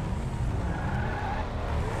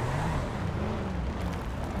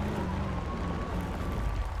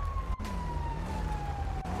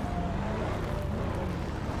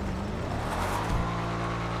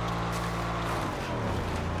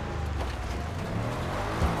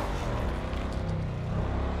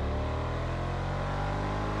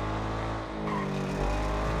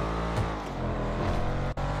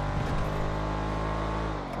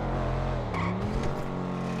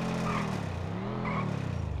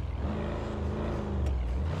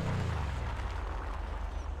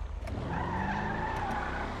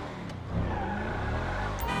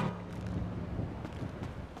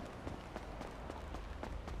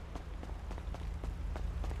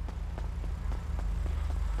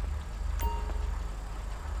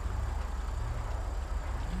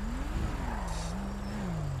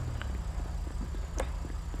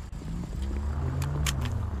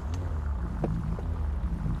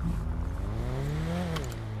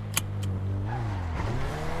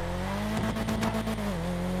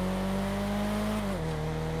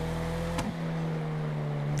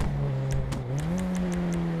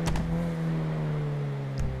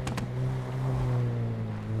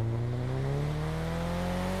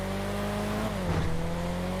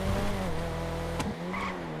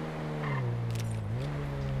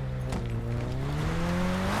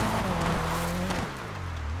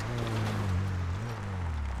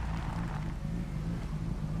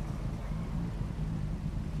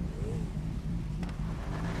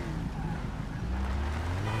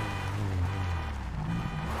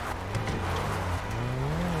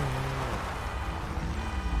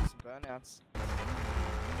 counts.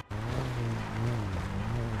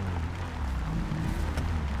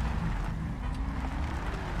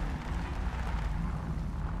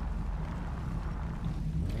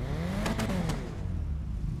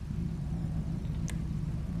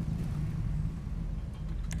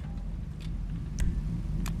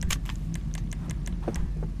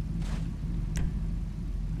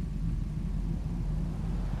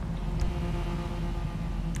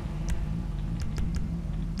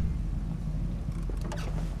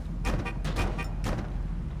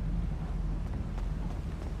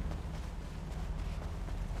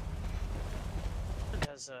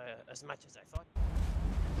 As much as I thought.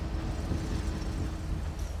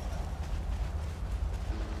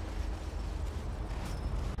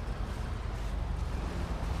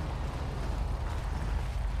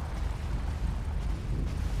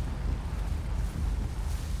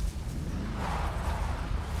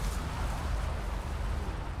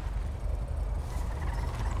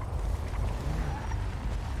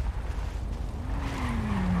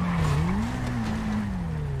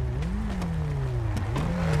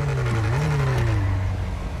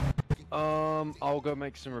 I'll go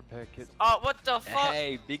make some repair kits. Oh, what the fuck?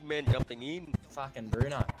 Hey, big man jumping in. Fucking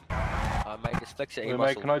Bruno. Mate, just flex your Wait,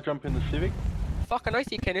 muscle. mate, can I jump in the Civic? Fucking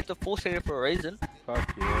oath you can. It's a 4-seater for a reason.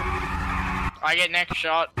 Fuck yeah. I get next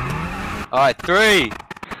shot. Alright, 3,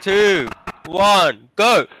 2, 1,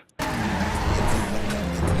 go!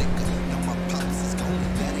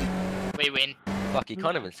 We win. Fuck, you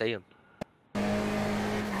can't even see him.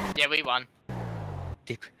 Yeah, we won.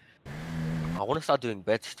 Dip. I want to start doing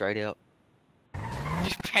bets straight out.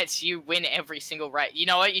 Just bets you win every single race. You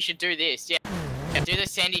know what? You should do this. Yeah. Do the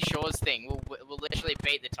Sandy Shores thing. We'll literally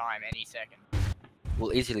beat the time any second.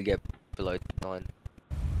 We'll easily get below 9.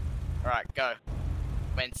 Alright, go.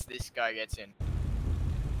 Once this guy gets in.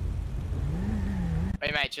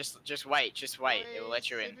 Wait, mate, just wait, just wait. It will let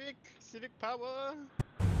you in. Civic power.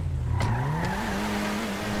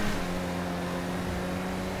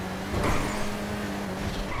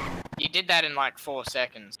 You did that in like 4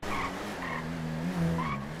 seconds.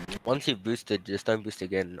 Once you've boosted, just don't boost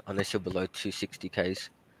again unless you're below 260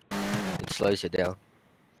 Ks. It slows you down.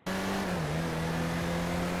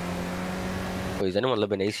 Wait, is anyone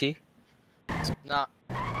Lebanese here? Nah.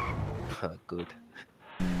 Good.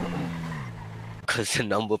 Cause the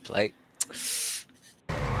number plate.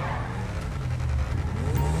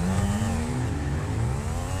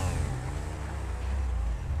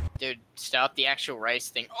 Dude, start the actual race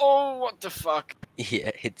thing. Oh, what the fuck?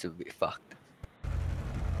 Yeah, it's a bit fucked.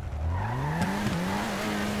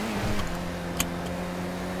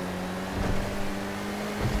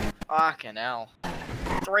 Fucking hell.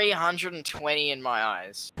 320 in my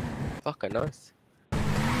eyes. Fucking nice.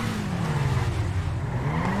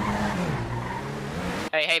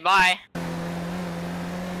 Hey, bye.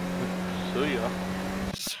 See ya.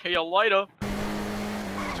 See you later.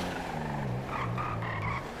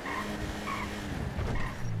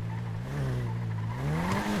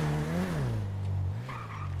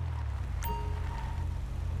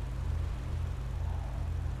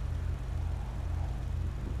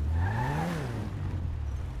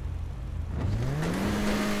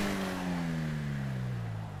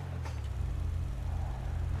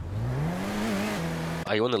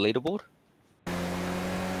 Are you on the leaderboard?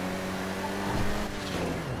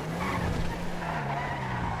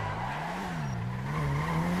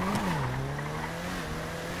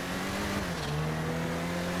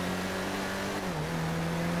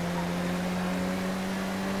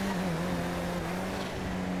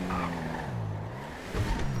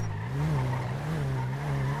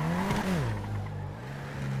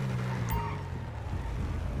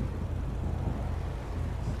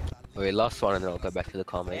 Okay, last one and then I'll go back to the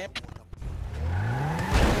car, mate.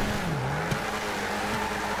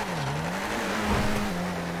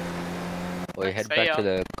 Wait, head back to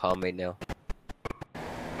the car, mate, now.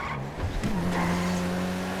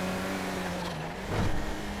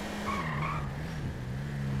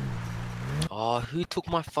 Oh, who took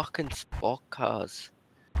my fucking spot cars?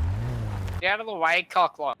 Get out of the way,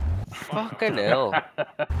 cocklock. Fucking hell.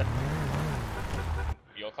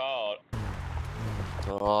 Your car.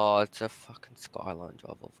 Oh, it's a fucking Skyline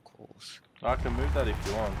job, of course. I can move that if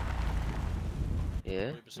you want.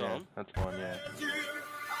 Yeah? Yeah, that's fine, yeah.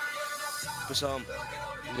 Basam.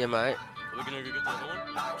 Yeah, mate. Are we gonna go get the other one?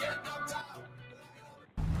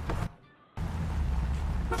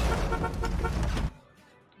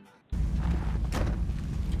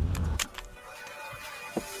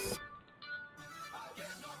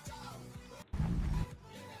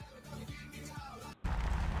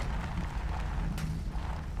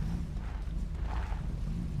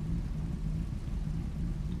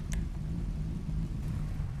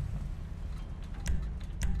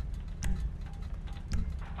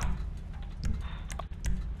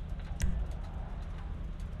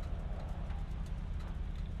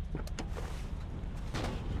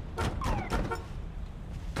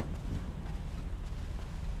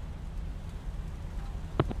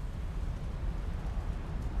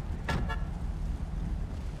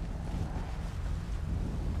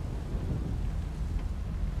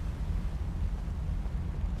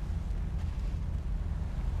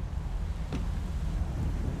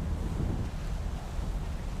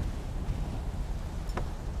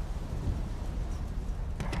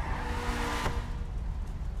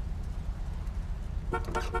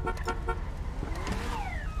 Wow,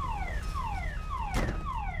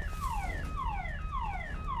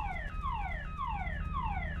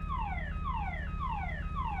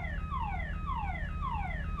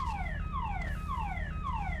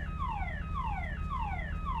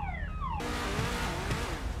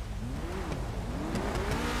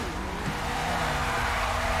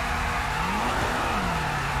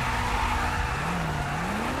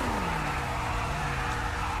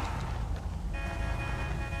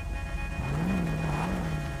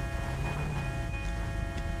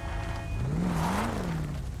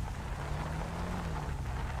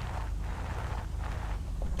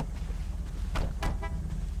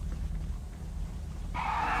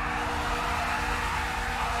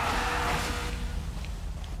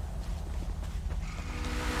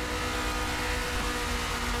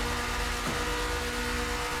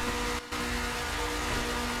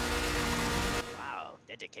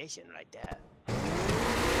 dedication right there.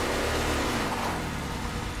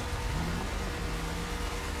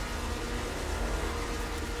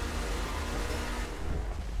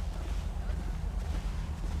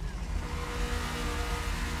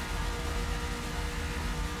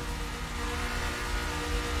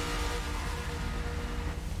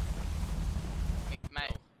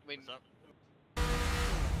 Mate, we...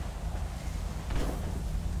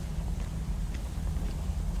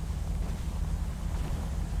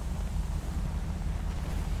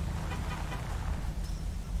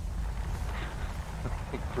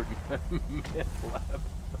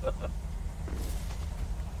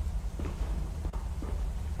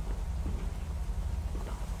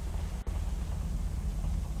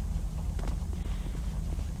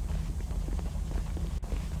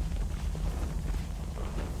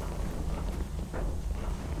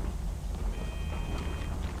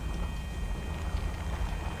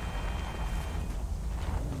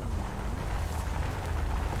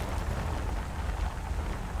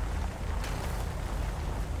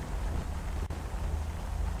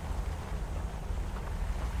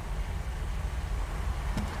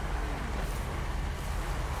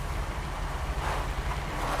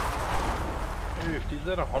 Is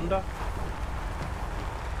that a Honda?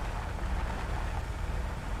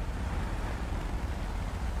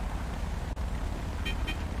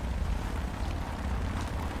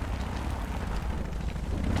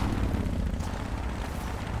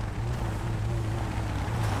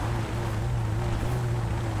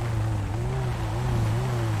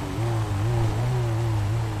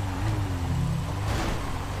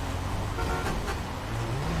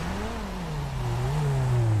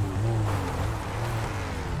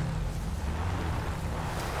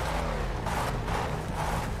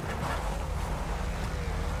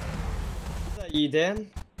 You Dan?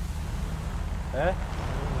 Eh?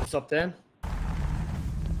 What's up, Dan?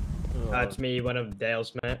 It's me, one of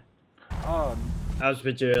Dale's, mate. Oh, I was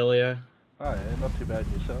with you earlier. oh yeah, not too bad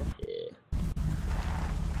yourself. Yeah.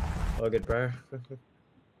 All good, bro.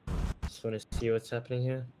 Just want to see what's happening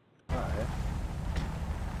here. Oh yeah.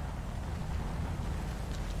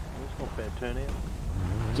 It's not bad turnout.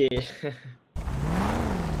 Yeah.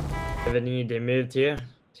 Ever need to move here?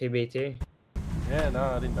 TBT? Yeah, no,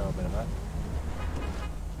 I didn't know about that.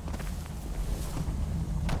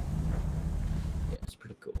 Yeah, it's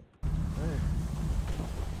pretty cool.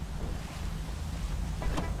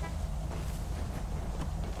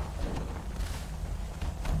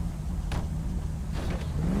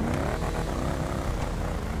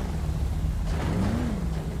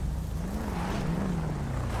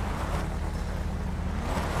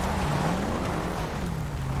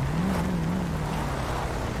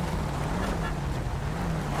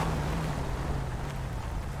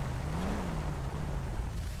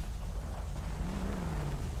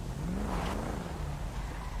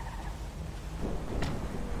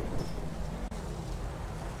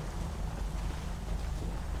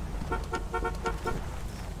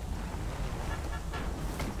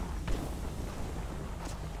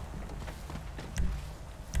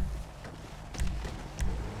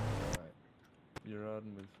 You're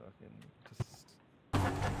riding with fucking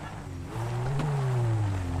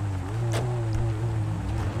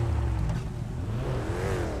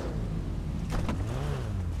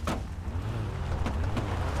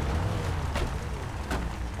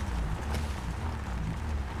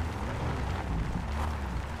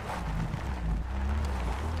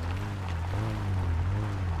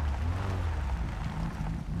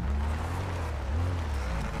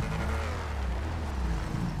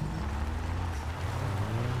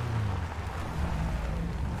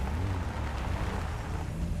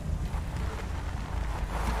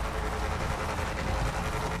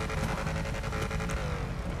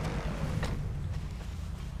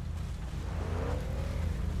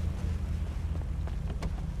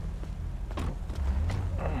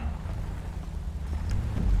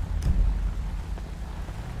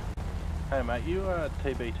Sam, are you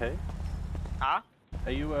TBT? Huh?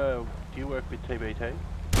 Are you do you work with TBT?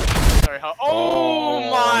 Sorry, oh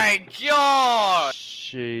my god!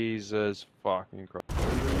 Jesus fucking Christ.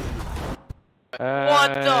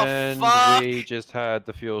 What the And fuck? we just had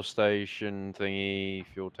the fuel station thingy,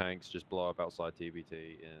 fuel tanks just blow up outside TBT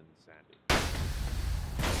in Sandy.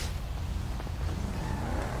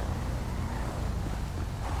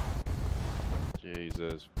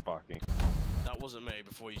 Jesus fucking. That wasn't me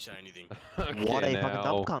before you say anything. What a fucking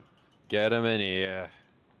dumb cunt. Get him in here.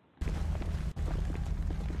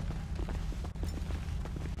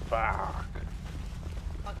 Fuck.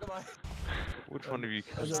 Which one of you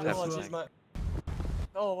Oh, cunts no, have no, to my...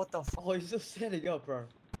 Oh, what the fuck? Oh, he's just setting up, bro.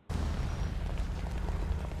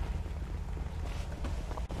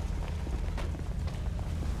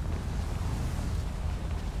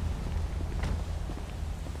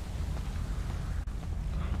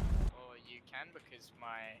 Or you can because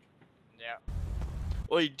my... Yeah.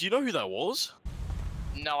 Wait, do you know who that was?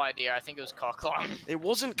 No idea, I think it was Cocklong. It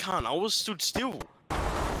wasn't cunt, I was stood still.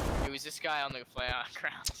 It was this guy on the flower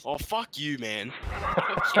ground. Oh, fuck you, man.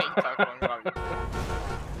 Kidding, Cocklong, right.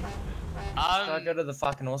 Should I go to the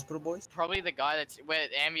fucking hospital, boys? Probably the guy that's... Where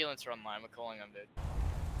the ambulance are online, we're calling him, dude.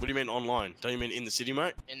 What do you mean online? Don't you mean in the city,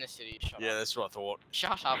 mate? In the city, shut Yeah, up. that's what I thought.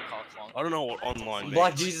 Shut up, Cocklong. I don't know what online means.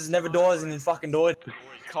 Black Jesus never dies and he fucking died.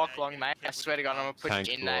 Cocklong, mate. I swear to God, I'm gonna put Tank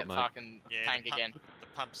you in blow that up, mate. fucking tank again. The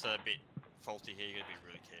pump's a bit faulty here, you gotta be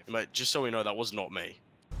really careful. Mate, just so we know, that was not me.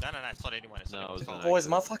 No, it's not anyone. It's No, not it was anyone. not. Boys,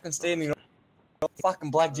 am I fucking standing up? Fucking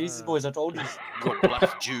Black Jesus, boys, I told you. Got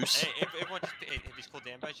black juice. Hey, everyone just... Have you called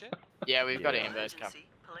the ambulance yet? Yeah, we've got ambos coming.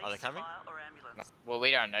 Are they coming? Well, we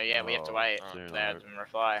don't know yet. We have to wait Oh, for them to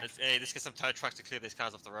reply. Hey, let's get some tow trucks to clear these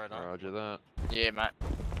cars off the road, huh? Roger that. Yeah, mate.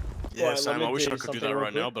 Yeah, Right, Sam, let I me wish do I could do something that real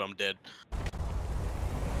right now, quick. but I'm dead.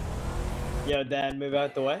 Yo, Dad, move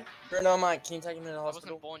out the way. No, mate, can you take him to the I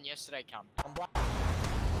hospital? wasn't born yesterday, cum. I'm black.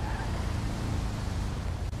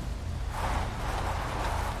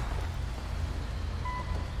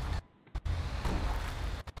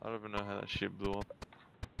 I don't even know how that shit blew up.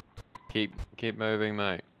 Keep moving,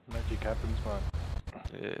 mate. Magic happens,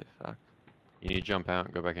 mate. Yeah, fuck. You need to jump out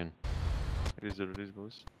and go back in. It is what it is,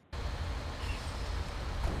 boys.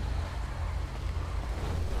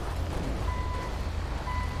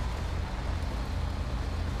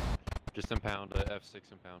 Just impound it, F6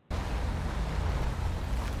 impound.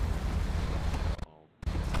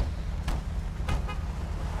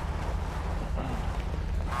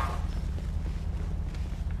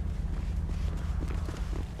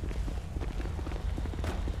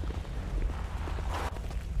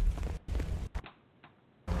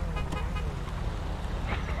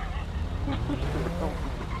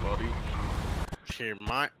 Buddy. Here,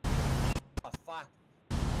 mate. Oh, fuck.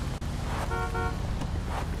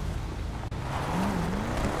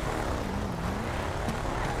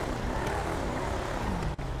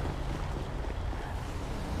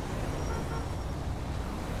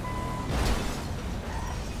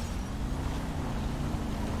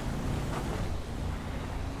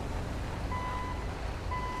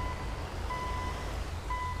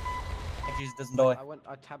 Jesus doesn't die.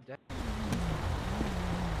 I tabbed out.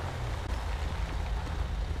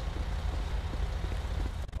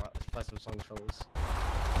 Alright, let's play some songs, fellas.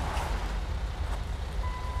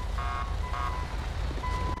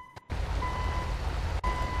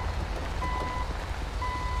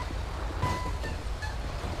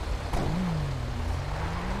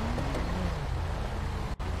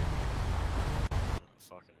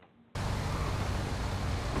 Fuck it.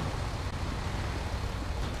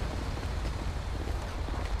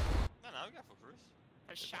 No, go for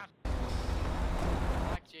cruise. Shut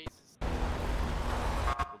Black Jesus.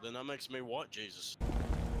 Well, then that makes me white Jesus.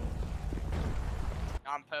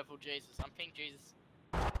 I'm purple Jesus. I'm pink Jesus.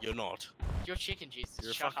 You're not. You're chicken Jesus.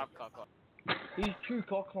 You're a Shut fucking- up, Cocklong. He's true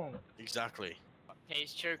cocklong. Exactly.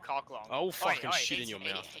 He's true Cocklong. I will fucking Oi, shit in he's- your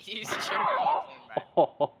mouth. He's true Cocklong,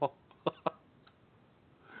 mate.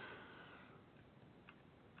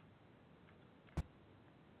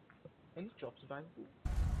 Any jobs available?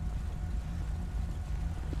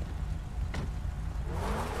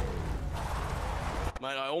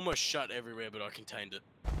 Mate, I almost shut everywhere, but I contained it.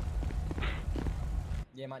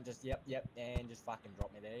 Yeah, mate, just, yep, and just fucking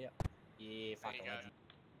drop me there, yep. Yeah, fucking legend.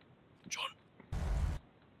 John,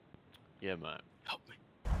 Yeah, mate. help me.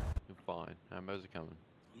 You're fine. Ambos are coming.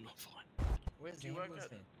 I'm not fine. Where's Do the you work ambulance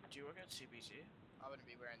at? van? Do you work at CBC? I wouldn't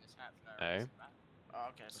be wearing this hat for no Hey? reason, mate. Oh,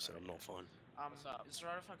 okay. I said Sorry. I'm not fine. What's up? Is it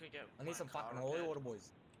right if I could get? I need my some car fucking holy repaired? water, boys.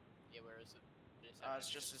 Yeah, where is it? It's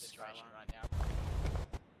just this situation trailer. right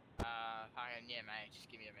now. Yeah, mate, just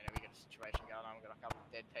give me a minute. We got a situation going on. We got a couple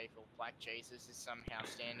of dead people. Black Jesus is somehow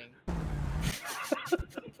standing.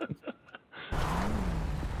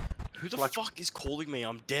 Who the fuck is calling me?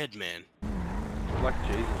 I'm dead, man. Black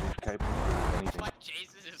Jesus is capable of anything. Black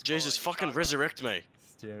Jesus is Jesus, fucking resurrect me.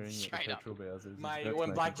 Staring at Straight the up. petrol Bowsers. Mate,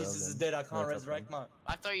 when Black Jesus is dead, I can't resurrect, mate.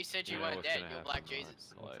 I thought you said you weren't dead. You're Black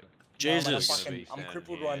Jesus. Jesus. I'm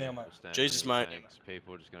crippled right now, mate. Jesus, mate.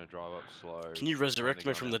 People are just gonna drive up slow. Can you resurrect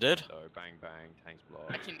me from the dead? Bang bang, tanks blow.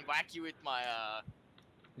 I can whack you with my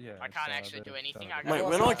Yeah. I can't actually do anything. Mate,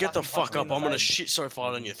 when I get the fuck up, I'm gonna shit so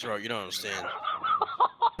far down your throat. You don't understand.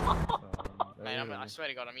 Mate, I swear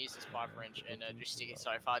to God, I'm using this pipe wrench and just stick it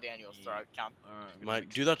so far down your throat, cunt. Mate,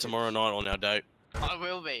 do that tomorrow night on our date. I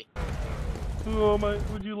will be. Oh, mate,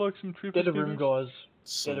 would you like some triple? Get a room, guys.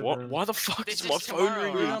 So Get a what? room. Why the fuck This is my is phone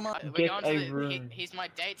tomorrow. ringing? We're Get going a to the, room. he's my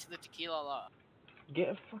date to the tequila la. Get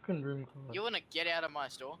a fucking room, guys. You wanna get out of my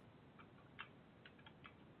store?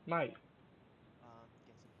 Mate.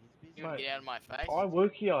 You wanna Mate, get out of my face? I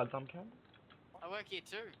work here, dumbcat. I work here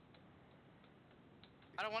too.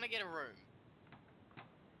 I don't wanna get a room.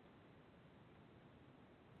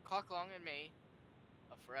 Cock Long and me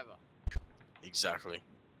are forever. Exactly.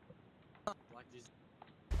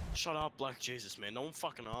 Shut up, Black Jesus, man. No one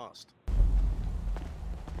fucking asked.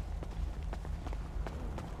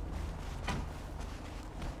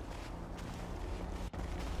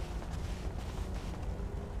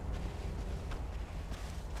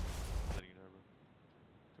 Letting it over.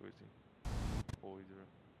 Too easy. All easier.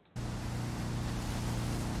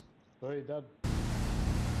 Sorry, Dad.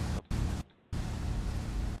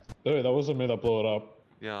 Dude, that wasn't me that blew it up.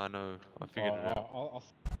 Yeah, I know. I figured it out. I'll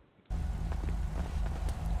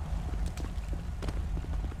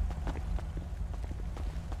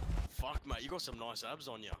Fuck, mate. You got some nice abs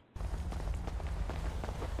on ya.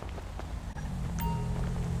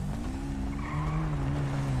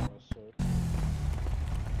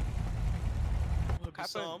 Look,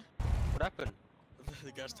 Sam. What happened?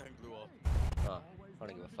 The gas tank blew up. Oh, I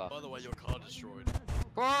don't give a fuck. By the way, your car destroyed.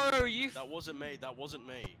 Bro, you. That wasn't me. That wasn't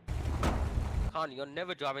me. Khan, you're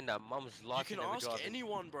never driving that. Mum's life. You can never ask driving.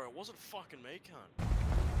 anyone, bro. It wasn't fucking me, cunt.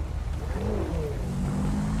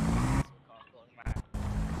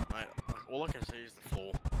 Mate, all I can see is the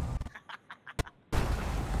floor.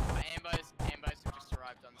 Ambos have just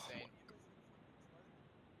arrived on scene.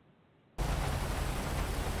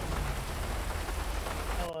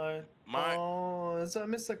 Hello. Mate. Oh, is that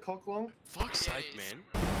Mr. Cocklong? Fuck's sake, man.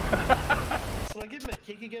 Should I give him a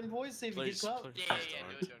kick again, boys? See if he gets up? Yeah,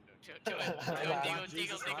 do it. Do it,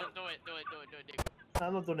 Diggle, Diggle.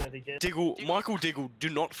 I'm not doing it again. Diggle, Michael Diggle, do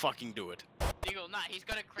not fucking do it. Diggle, nah, he's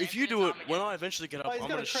got a cramp. If you do it, when I eventually get up, Oh, he's I'm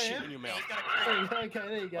got gonna a shit cramp? in your mouth. Okay,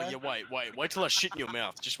 there you go. Oh, yeah, wait till I shit in your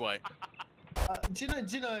mouth. Just wait. Do you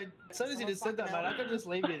know, as soon as you just said that, mate, I could just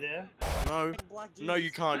leave you there. No,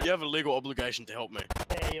 you can't. You have a legal obligation to help me.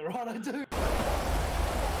 Yeah, you're right, I do. That's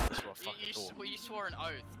what I fucking thought. You swore an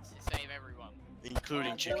oath to save everyone.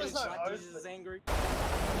 Including chickens. Black Jesus is angry.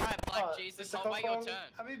 Alright, Black Jesus, Mr. I'll wait your Cocklong, turn.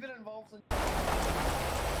 have you been involved in...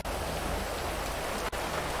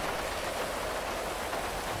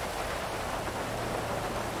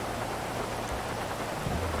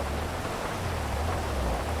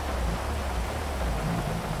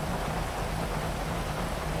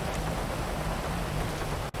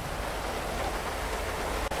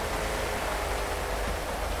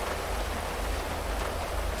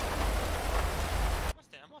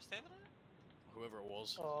 Whoever it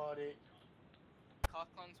was. Oh, dude.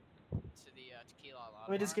 Cocklong's to the tequila la. Let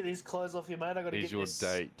me just get these clothes off you, mate. I gotta He's get your this.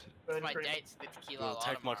 date. It's my date to the tequila Well, la.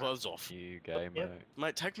 take my clothes off. You gay, mate. Yep.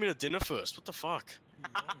 Mate, take me to dinner first. What the fuck?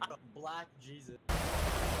 Black Jesus.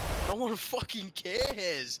 No one fucking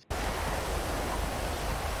cares.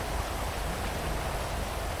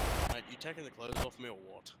 Mate, you taking the clothes off me or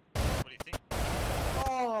what? What do you think?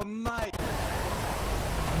 Oh, mate.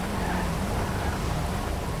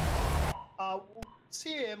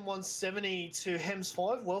 CM170 to Hems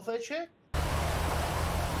 5, welfare check.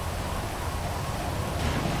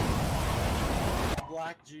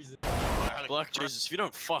 Black Jesus. Black Jesus, if you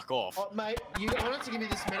don't fuck off, Oh, mate, you wanted to give me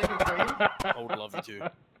this medical cream. I would love you to.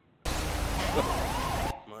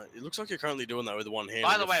 Mate, it looks like you're currently doing that with one hand.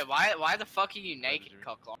 By the way, why the fuck are you naked,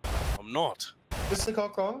 Cocklong? I'm not. Mr.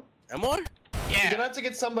 Cockrong? Am I? You're gonna have to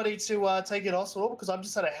get somebody to take you to hospital because I've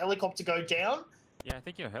just had a helicopter go down. Yeah, I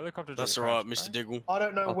think your helicopter. That's alright, Mr. Diggle. I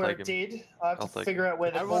don't know where it did. I have to figure out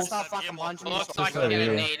where the Everyone's balls... not fucking punching me. Looks like you're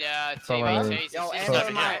gonna need TVTs. Yo, It's Amber,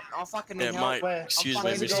 just- mate, I'm fucking need Yeah, help. mate, Where? excuse I'm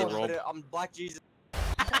me, fucking Mr. going, Rob. I'm Black Jesus.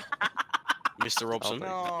 Mr. Robson.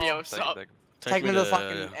 No. Yo, what's up? Take me me to to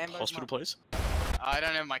fucking ambulance, hospital, please. I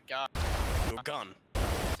don't have my car. Your gun.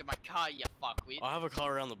 To my car, you fuckwit. I have a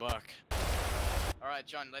car around the back. Alright,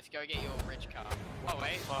 John, let's go get your rich car. Oh,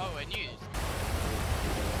 wait. Oh, we're news.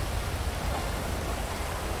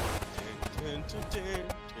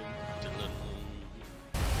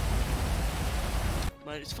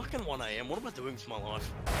 Mate, it's fucking 1 AM. What am I doing with my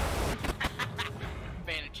life?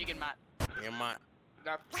 Being a chicken, mate. Yeah, mate.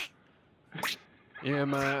 Go. Yeah,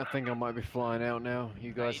 mate, I think I might be flying out now.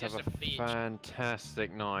 You guys you're have just a a bitch.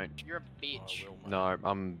 fantastic night. You're a bitch. No,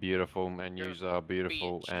 I'm beautiful, and You're yous are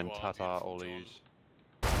beautiful, bitch. and You are tata beautiful, all John. yous.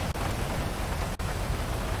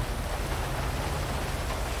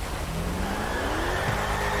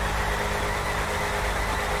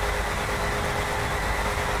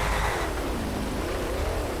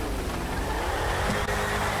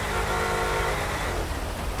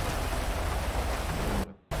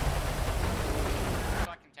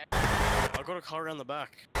 I got a car around the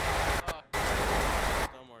back.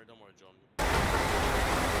 Don't worry, John.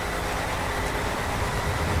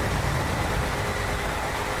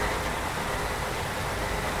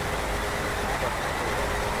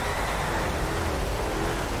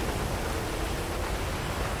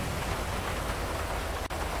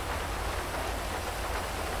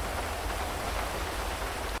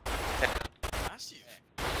 Massive.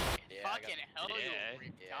 Fucking hell, you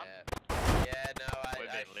ripped up. Yeah, no, I been should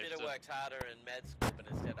have lifted. worked harder in med school, but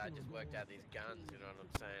instead I just worked out these guns, you know what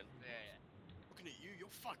I'm saying? Yeah, Looking at you, you're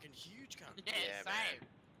fucking huge, cunt. yeah. Yeah, Same.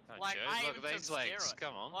 Don't Like, joke, I look even at took these legs. steroids.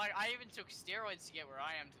 Come on. Like, I even took steroids to get where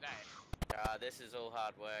I am today. This is all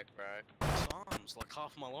hard work, bro. Arms, like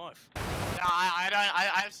half my life. No, I don't.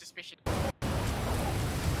 I have suspicion.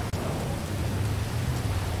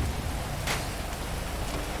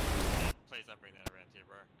 Please don't bring that around here,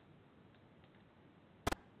 bro.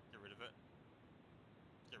 Get rid of it.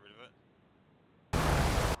 Get rid of it.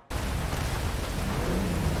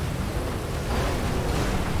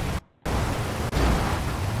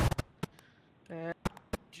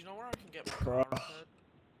 Do you know where I can get my car repaired?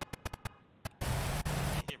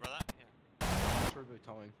 Here, brother. Turbo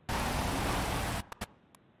towing.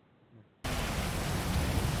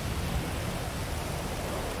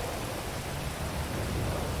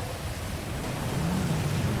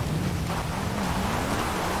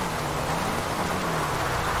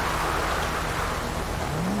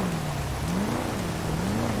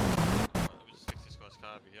 Let me just fix this guy's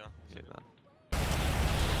car over here. Yeah, man.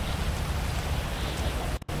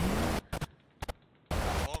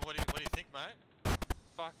 Oh, what do you think, mate?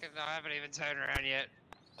 Fucking, I haven't even turned around yet.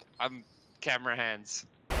 I'm camera hands.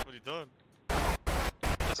 What are you doing?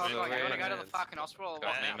 So, like, you wanna go to the fucking hospital or what?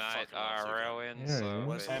 Got me, mate. IRL in, Yeah, so yeah.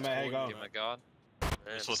 let's Hey, mate, how you going? give him a guard.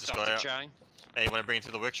 Sort this Dr. guy out. Chang. Hey, you wanna bring him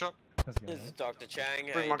to the workshop? How's it This going? is Dr. Chang.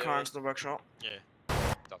 how Bring you my doing? car into the workshop. Yeah.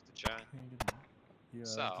 Dr. Chang. Yeah,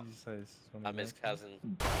 So, what did you say? This is one of I'm his your-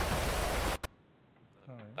 cousin.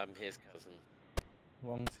 Alright. I'm his cousin.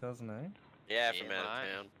 Long's cousin, eh? Yeah, Yeah, from out mate.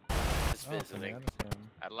 of town. Just Oh, from visiting. out of town.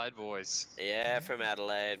 Adelaide boys. Yeah, from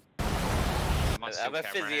Adelaide. Am I still I'm a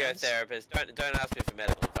camera hands? physiotherapist. Don't ask me for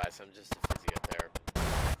medical advice. I'm just a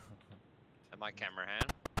physiotherapist. Am I camera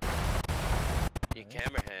hand? You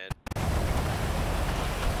camera hand.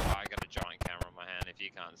 I got a giant camera on my hand if you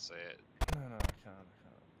can't see it. No, I can't.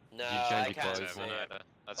 No, You change I your can't clothes, see man. it.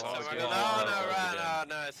 That's Oh, what I was no, gonna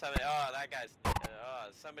no, somebody. Oh, that guy's. Oh,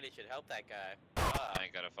 somebody should help that guy. Oh, I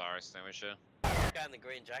ain't got a fire extinguisher. that guy in the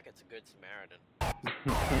green jacket's a good Samaritan.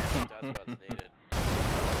 That's what's needed.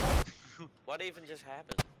 What even just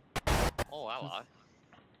happened? Oh, hello.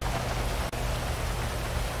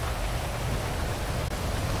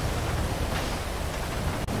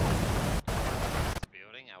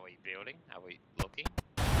 Building? Are we building? Are we looking?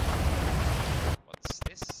 What's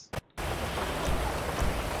this?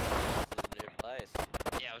 New place.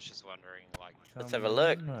 Yeah, I was just wondering, like. Let's have a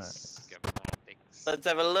look. Let's Let's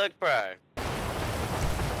have a look, bro.